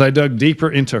 As I dug deeper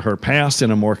into her past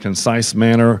in a more concise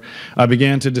manner, I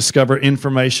began to discover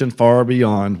information far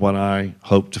beyond what I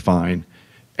hoped to find,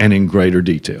 and in greater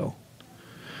detail.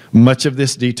 Much of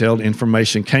this detailed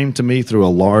information came to me through a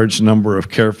large number of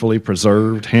carefully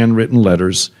preserved handwritten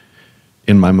letters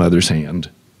in my mother's hand.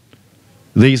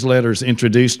 These letters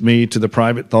introduced me to the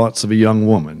private thoughts of a young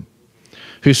woman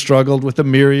who struggled with a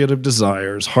myriad of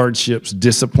desires, hardships,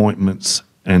 disappointments,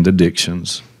 and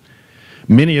addictions.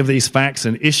 Many of these facts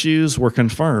and issues were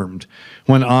confirmed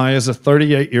when I, as a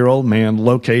 38-year-old man,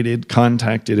 located,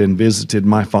 contacted, and visited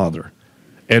my father,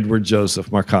 Edward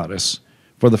Joseph Marcades,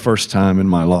 for the first time in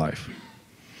my life.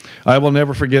 I will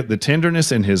never forget the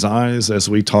tenderness in his eyes as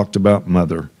we talked about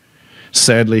Mother.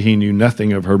 Sadly, he knew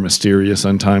nothing of her mysterious,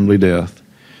 untimely death.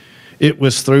 It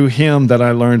was through him that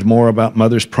I learned more about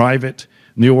Mother's private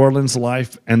New Orleans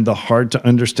life and the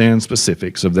hard-to-understand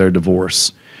specifics of their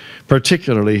divorce,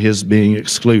 particularly his being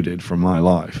excluded from my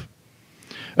life.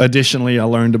 Additionally, I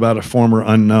learned about a former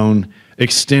unknown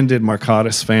extended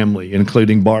Marcades family,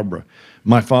 including Barbara,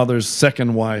 my father's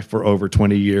second wife for over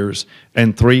 20 years,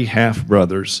 and 3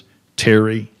 half-brothers,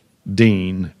 Terry,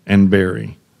 Dean, and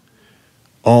Barry.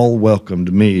 All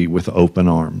welcomed me with open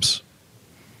arms.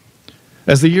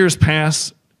 As the years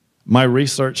passed, my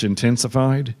research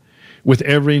intensified. With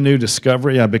every new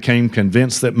discovery, I became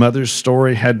convinced that Mother's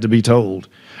story had to be told,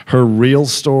 her real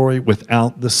story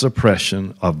without the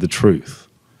suppression of the truth.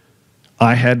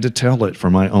 I had to tell it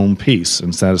for my own peace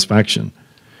and satisfaction.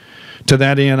 To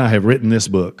that end, I have written this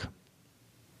book.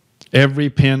 Every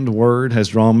penned word has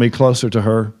drawn me closer to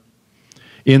her.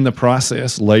 In the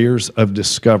process, layers of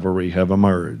discovery have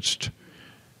emerged.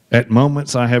 At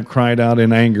moments, I have cried out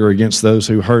in anger against those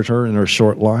who hurt her in her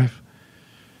short life.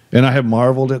 And I have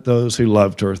marveled at those who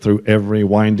loved her through every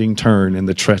winding turn in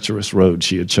the treacherous road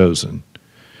she had chosen.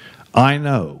 I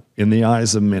know, in the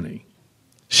eyes of many,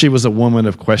 she was a woman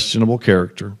of questionable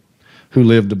character who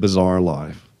lived a bizarre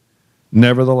life.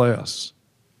 Nevertheless,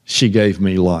 she gave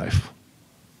me life.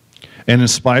 And in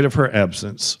spite of her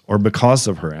absence, or because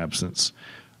of her absence,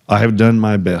 I have done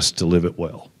my best to live it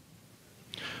well.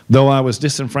 Though I was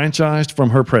disenfranchised from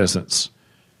her presence,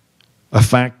 a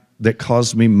fact that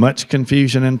caused me much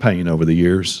confusion and pain over the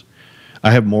years,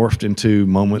 I have morphed into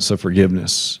moments of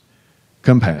forgiveness,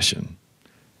 compassion,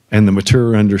 and the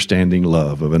mature understanding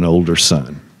love of an older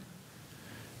son.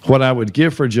 What I would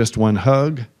give for just one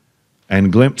hug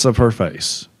and glimpse of her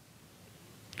face.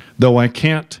 Though I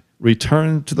can't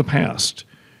return to the past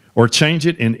or change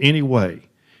it in any way,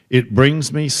 it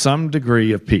brings me some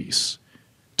degree of peace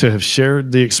to have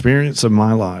shared the experience of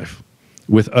my life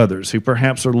with others who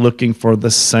perhaps are looking for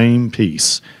the same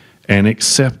peace and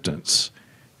acceptance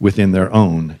within their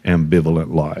own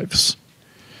ambivalent lives.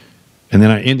 And then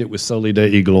I end it with Soli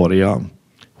Dei Gloria,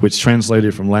 which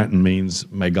translated from Latin means,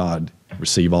 may God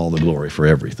receive all the glory for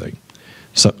everything.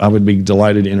 So I would be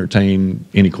delighted to entertain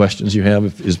any questions you have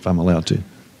if I'm allowed to.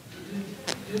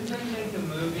 Didn't they make a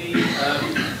movie?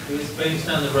 It was based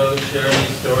on the Rose Cherami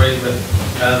story with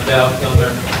Val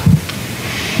Kilmer.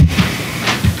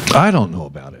 I don't know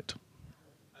about it.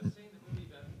 I've seen the movie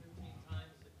about 15 times.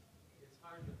 It's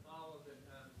hard to follow, but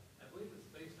I believe it's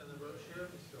based on the Rose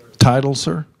Cherami story. Title,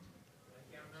 sir?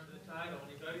 I can't remember the title.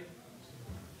 Anybody?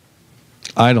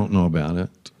 I don't know about it.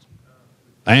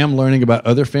 I am learning about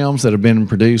other films that have been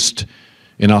produced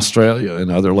in Australia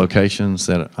and other locations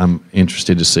that I'm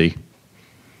interested to see.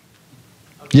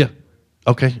 Yeah.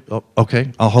 Okay.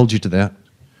 Okay. I'll hold you to that.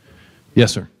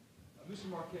 Yes, sir. Mr.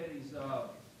 Marcades,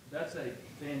 that's a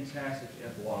fantastic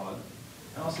epilogue.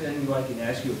 I don't see anybody can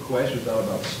ask you a question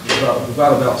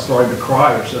without starting to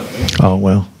cry or something. Oh,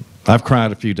 well, I've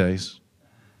cried a few days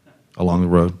along the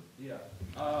road. Yeah.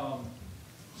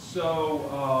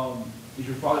 Is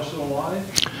your father still alive?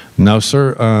 No,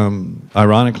 sir.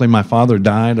 Ironically, my father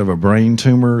died of a brain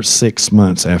tumor 6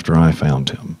 months after I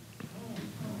found him.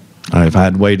 If I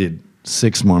had waited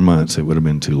 6 more months, it would have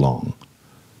been too long.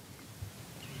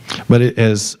 But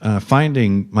as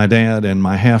finding my dad and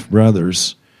my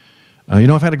half-brothers,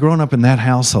 if I had grown up in that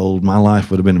household, my life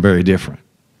would have been very different.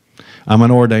 I'm an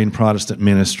ordained Protestant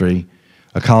ministry,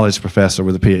 a college professor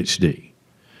with a PhD.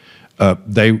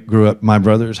 They grew up, my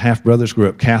brothers, half-brothers grew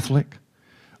up Catholic.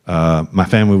 My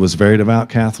family was very devout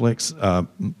Catholics.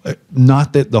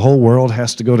 Not that the whole world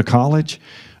has to go to college.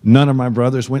 None of my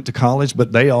brothers went to college,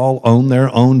 but they all own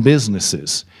their own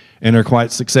businesses and are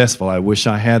quite successful. I wish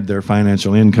I had their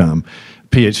financial income.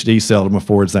 PhD seldom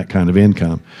affords that kind of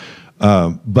income.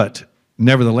 But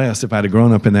nevertheless, if I had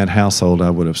grown up in that household, I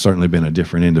would have certainly been a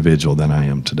different individual than I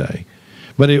am today.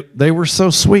 But they were so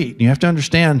sweet. You have to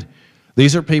understand,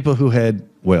 these are people who had,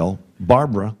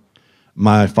 Barbara,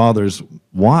 my father's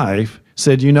wife,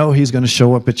 said, he's going to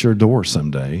show up at your door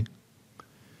someday.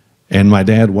 And my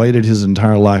dad waited his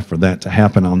entire life for that to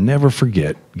happen. I'll never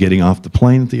forget getting off the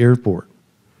plane at the airport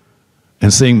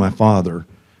and seeing my father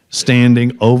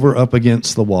standing up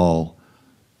against the wall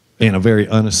in a very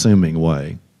unassuming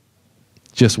way,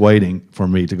 just waiting for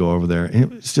me to go over there. It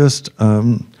was just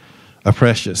a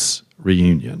precious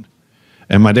reunion.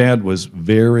 And my dad was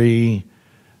very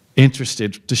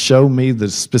interested to show me the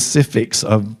specifics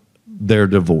of their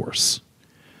divorce,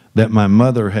 that my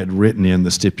mother had written in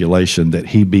the stipulation that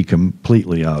he be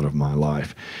completely out of my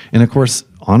life. And of course,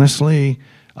 honestly,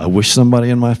 I wish somebody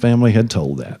in my family had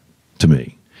told that to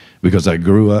me, because I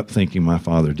grew up thinking my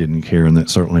father didn't care, and that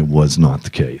certainly was not the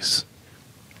case.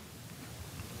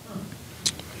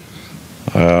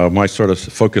 My sort of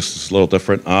focus is a little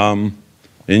different.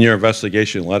 In your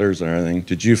investigation letters and everything,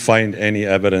 did you find any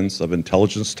evidence of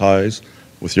intelligence ties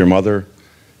with your mother?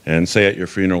 And say at your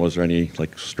funeral, was there any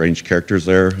strange characters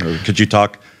there? Or could you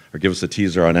talk or give us a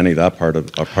teaser on any of that part of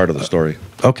the story?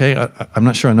 Okay, I'm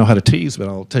not sure I know how to tease, but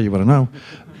I'll tell you what I know.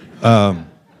 Well,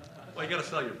 you got to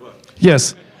sell your book.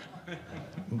 Yes.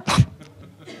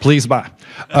 Please buy.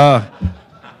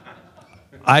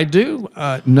 I do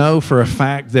know for a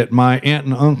fact that my aunt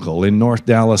and uncle in North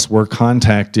Dallas were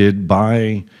contacted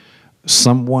by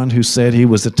someone who said he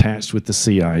was attached with the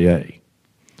CIA.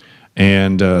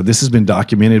 And this has been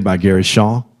documented by Gary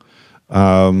Shaw.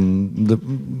 Eli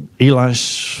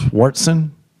Schwartzen,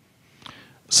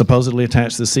 supposedly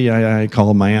attached to the CIA,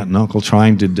 called my aunt and uncle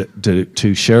trying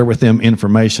to share with them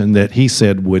information that he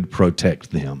said would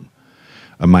protect them.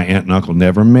 My aunt and uncle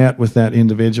never met with that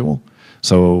individual,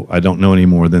 so I don't know any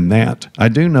more than that. I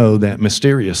do know that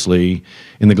mysteriously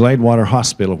in the Gladewater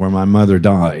Hospital where my mother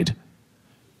died,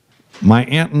 my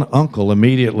aunt and uncle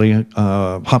immediately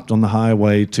hopped on the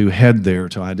highway to head there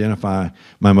to identify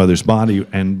my mother's body,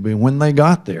 and when they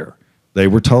got there, they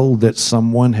were told that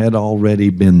someone had already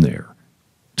been there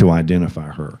to identify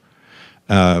her.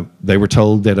 They were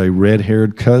told that a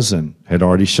red-haired cousin had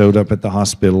already showed up at the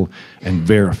hospital and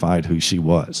verified who she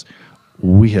was.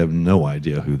 We have no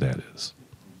idea who that is.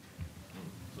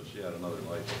 So she had another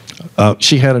life.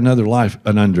 She had another life,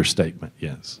 an understatement,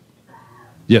 yes.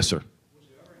 Yes, sir.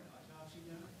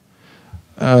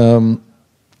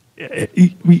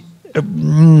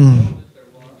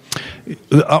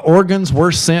 Organs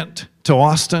were sent to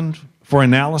Austin for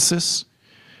analysis,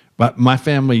 but my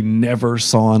family never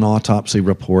saw an autopsy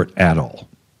report at all.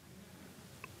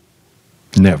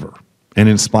 Never. And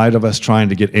in spite of us trying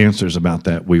to get answers about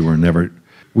that,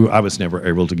 I was never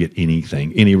able to get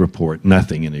anything, any report,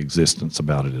 nothing in existence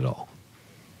about it at all.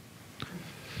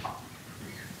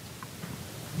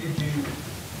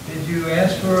 Did you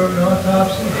ask for an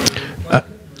autopsy?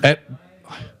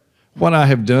 What I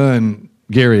have done,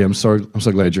 Gary, I'm so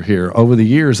glad you're here. Over the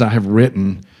years, I have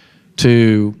written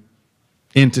to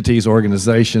entities,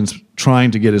 organizations,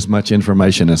 trying to get as much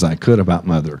information as I could about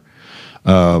Mother.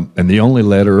 And the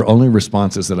only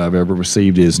responses that I've ever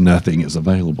received is nothing is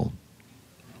available.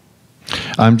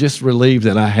 I'm just relieved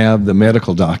that I have the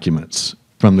medical documents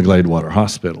from the Gladewater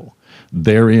Hospital.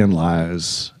 Therein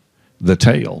lies the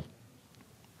tale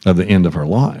of the end of her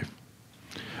life.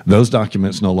 Those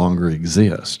documents no longer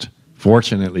exist.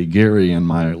 Fortunately, Gary and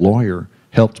my lawyer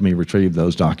helped me retrieve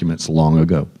those documents long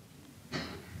ago.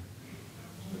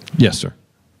 Yes, sir.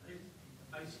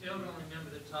 I still don't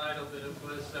remember the title, but it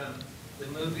was, the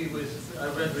movie was, I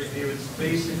read the review, it's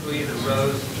basically the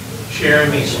Rose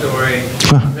Cherami story.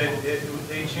 But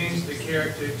they changed the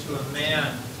character to a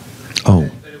man. Oh.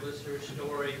 But it was her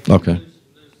story. Okay.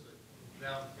 Loosely,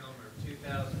 Val Kilmer,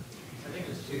 2000, I think it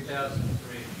was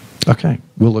 2003. Okay,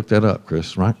 we'll look that up,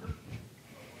 Chris, right?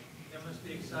 That must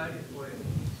be exciting for you.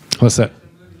 What's that? It's a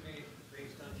movie made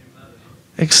based on your mother.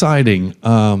 Exciting.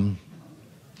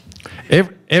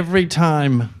 Every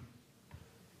time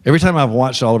I've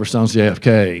watched Oliver Stone's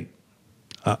JFK,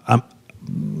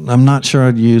 I'm not sure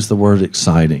I'd use the word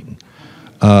exciting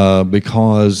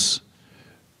because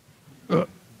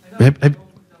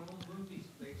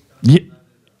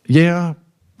yeah,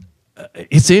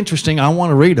 it's interesting. I want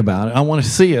to read about it. I want to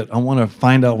see it. I want to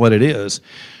find out what it is.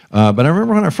 But I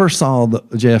remember when I first saw the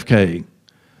JFK,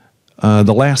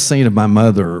 the last scene of my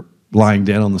mother lying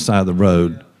dead on the side of the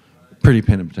road, pretty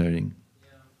penetrating.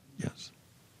 Yes.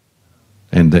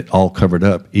 And they all covered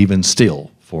up, even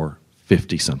still, for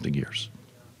 50-something years.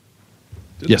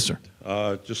 Yes, sir.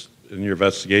 Just in your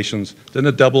investigations, didn't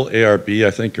a double ARB,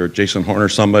 I think, or Jason Horner,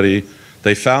 somebody,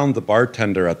 they found the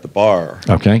bartender at the bar.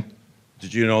 Okay.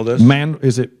 Did you know this?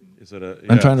 Is it? Yeah,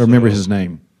 I'm trying to remember his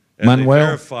name. And Manuel? they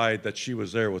verified that she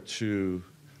was there with two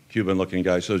Cuban-looking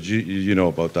guys. So you know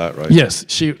about that, right? Yes,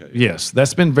 yes,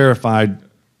 that's been verified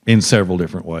in several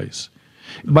different ways.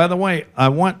 By the way, I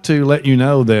want to let you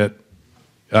know that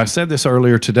I said this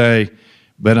earlier today,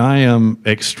 but I am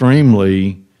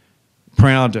extremely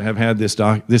proud to have had this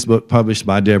book published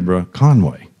by Deborah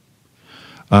Conway,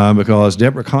 because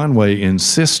Deborah Conway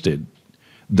insisted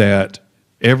that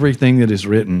everything that is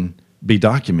written be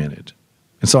documented.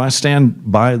 And so I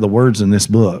stand by the words in this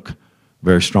book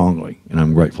very strongly, and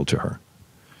I'm grateful to her.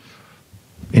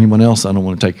 Anyone else? I don't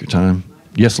want to take your time.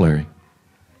 Yes, Larry.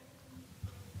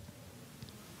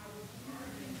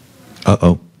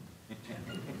 Uh-oh.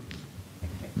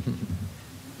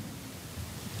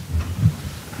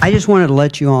 I just wanted to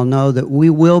let you all know that we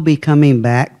will be coming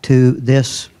back to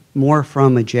this more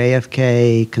from a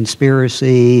JFK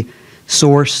conspiracy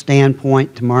source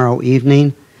standpoint tomorrow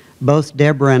evening. Both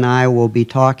Deborah and I will be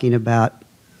talking about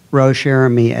Rose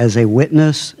Cherami as a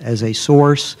witness, as a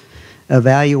source,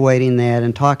 evaluating that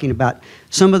and talking about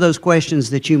some of those questions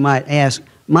that you might ask.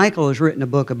 Michael has written a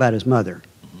book about his mother.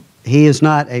 He is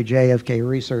not a JFK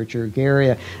researcher.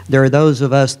 Gary, there are those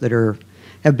of us that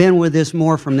have been with this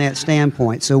more from that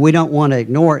standpoint, so we don't want to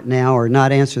ignore it now or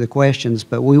not answer the questions,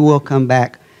 but we will come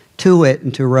back to it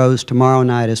and to Rose tomorrow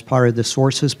night as part of the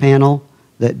sources panel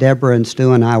that Deborah and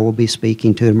Stu and I will be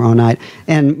speaking to tomorrow night,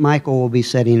 and Michael will be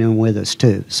sitting in with us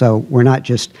too. So we're not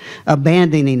just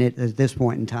abandoning it at this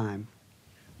point in time.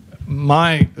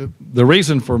 The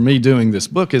reason for me doing this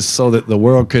book is so that the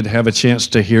world could have a chance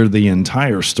to hear the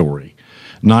entire story,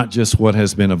 not just what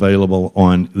has been available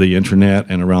on the internet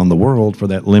and around the world for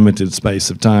that limited space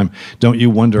of time. Don't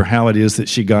you wonder how it is that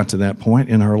she got to that point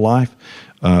in her life?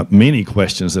 Many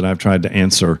questions that I've tried to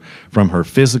answer, from her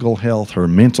physical health, her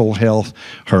mental health,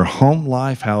 her home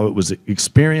life, how it was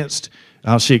experienced,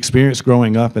 how she experienced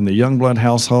growing up in the Youngblood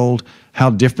household, how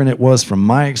different it was from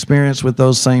my experience with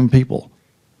those same people.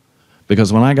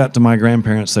 Because when I got to my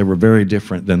grandparents, they were very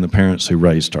different than the parents who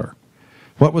raised her.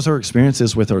 What was her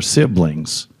experiences with her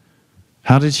siblings?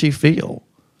 How did she feel?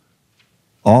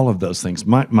 All of those things.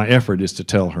 My effort is to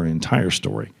tell her entire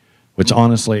story, which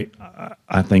honestly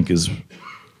I think is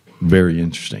very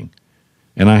interesting.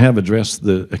 And I have addressed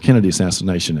the Kennedy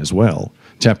assassination as well.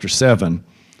 Chapter 7,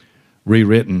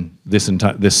 rewritten this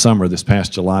summer, this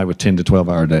past July, with 10 to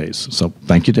 12-hour days. So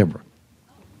thank you, Deborah.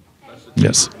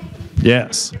 Yes.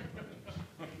 Yes.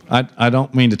 I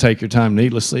don't mean to take your time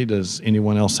needlessly. Does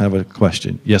anyone else have a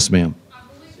question? Yes, ma'am. I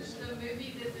believe that the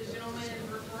movie that the gentleman is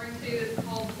referring to is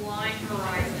called Blind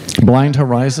Horizon. Blind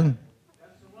Horizon?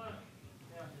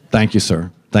 Thank you,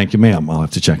 sir. Thank you, ma'am. I'll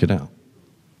have to check it out.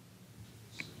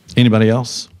 Anybody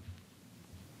else?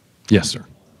 Yes, sir.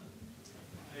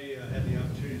 I had the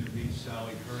opportunity to meet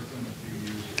Sally Kirkland a few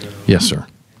years ago. Yes, sir.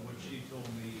 And what she told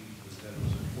me was that it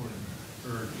was important for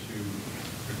her to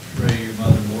portray your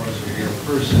mother more as a real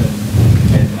person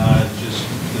and not just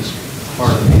this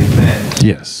part of the event.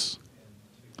 Yes.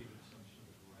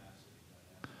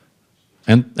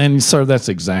 And sir, that's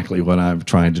exactly what I'm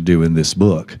trying to do in this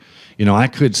book. You know, I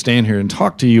could stand here and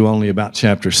talk to you only about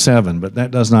chapter 7, but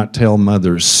that does not tell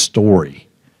Mother's story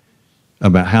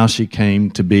about how she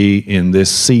came to be in this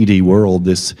seedy world,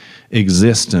 this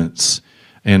existence,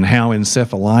 and how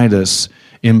encephalitis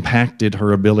impacted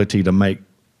her ability to make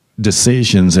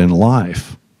decisions in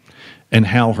life, and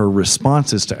how her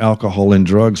responses to alcohol and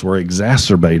drugs were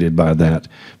exacerbated by that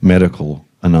medical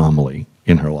anomaly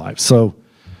in her life. So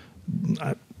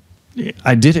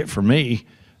I did it for me,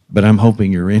 but I'm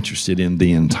hoping you're interested in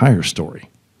the entire story.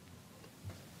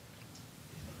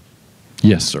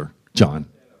 Yes, sir. John.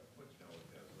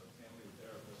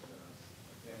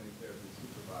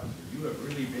 You have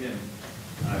really been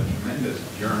on a tremendous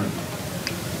journey,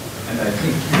 and I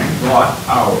think you brought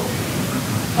out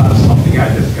something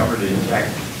I discovered in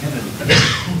Jack Kennedy,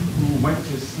 who went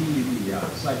to see the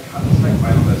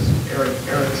psychoanalyst Eric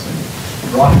Erickson,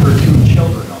 brought her 2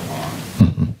 children along,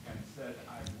 and said,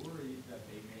 "I'm worried that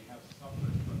they may have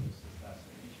suffered from this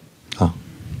assassination." Oh.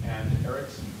 And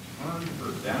Erickson turned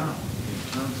her down in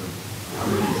terms of how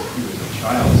he was a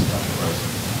child specialist.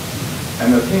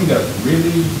 And the thing that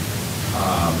really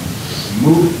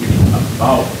moved me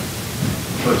about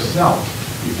herself,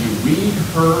 if you read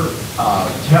her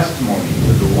testimony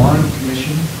to the Warren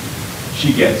Commission,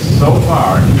 she gets so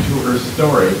far into her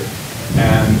story,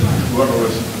 and whoever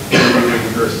was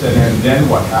interviewing her said, "And then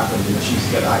what happened?" And she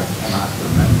said, "I cannot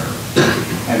remember."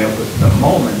 And it was the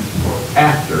moment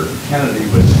after Kennedy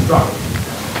was struck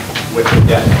with the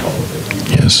death blow that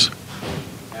he Yes.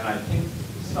 And I think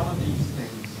some of these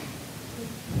things,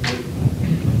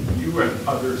 you and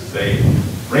others say,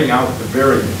 bring out the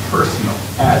very personal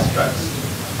aspects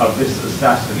of this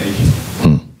assassination,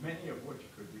 many of which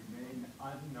could remain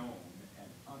unknown and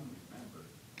unremembered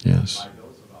Yes. by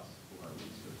those of us who are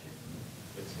researching.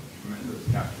 It's a tremendous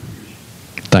contribution.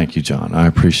 Thank you, John. I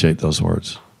appreciate those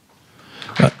words.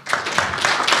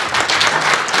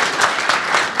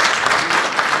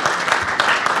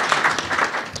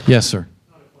 Yes, sir.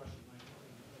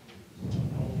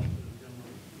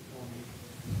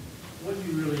 What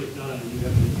you really have done, and you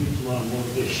have a huge amount of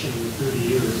motivation in 30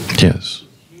 years, Yes. is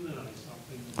humanize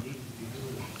something we need to be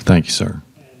doing. Thank you, sir.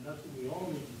 And that's what we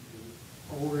all need to do,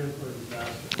 or we're in for a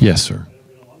disaster. Yes, sir.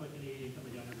 I'm a Canadian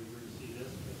coming down everywhere to see this,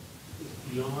 but it's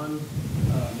beyond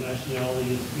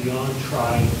nationality, it's beyond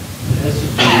tribe. It has to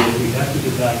do with, we have to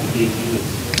get back to being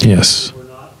humans. Yes. If we're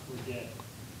not, we're dead.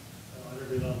 On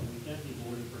every level, we can't be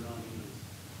voting for non-humans.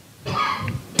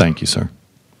 Thank you, sir.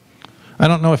 I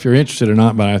don't know if you're interested or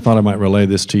not, but I thought I might relay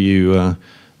this to you.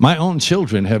 My own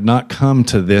children have not come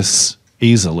to this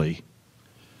easily.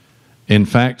 In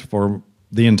fact, for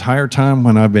the entire time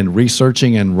when I've been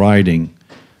researching and writing,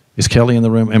 is Kelly in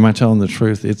the room? Am I telling the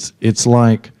truth? It's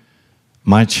like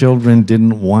my children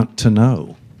didn't want to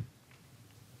know.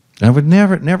 I would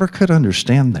never could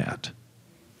understand that.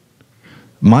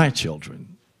 My children.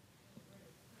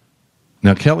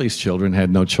 Now, Kelly's children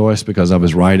had no choice because I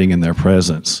was writing in their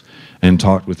presence and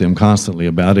talked with them constantly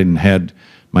about it and had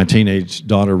my teenage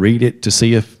daughter read it to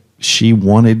see if she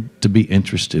wanted to be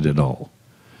interested at all.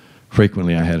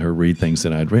 Frequently, I had her read things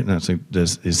that I'd written. I said,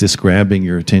 is this grabbing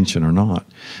your attention or not?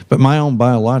 But my own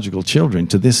biological children,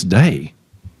 to this day,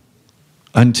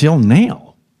 until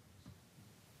now,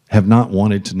 have not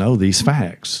wanted to know these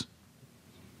facts.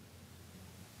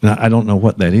 Now, I don't know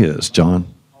what that is, John.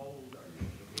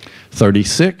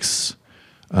 36,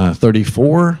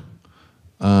 34,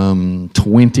 25. I'm happy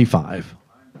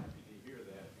to hear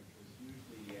that, because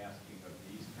usually asking of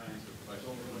these kinds of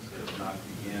questions does not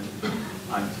begin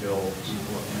until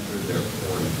people enter their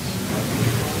 40s.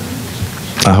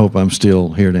 I hope I'm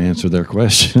still here to answer their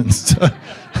questions.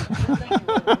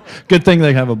 Good thing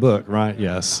they have a book, right?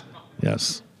 Yes,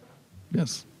 yes,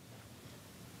 yes.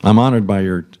 I'm honored by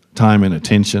your time and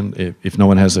attention. If no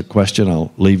one has a question,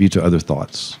 I'll leave you to other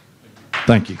thoughts.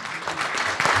 Thank you.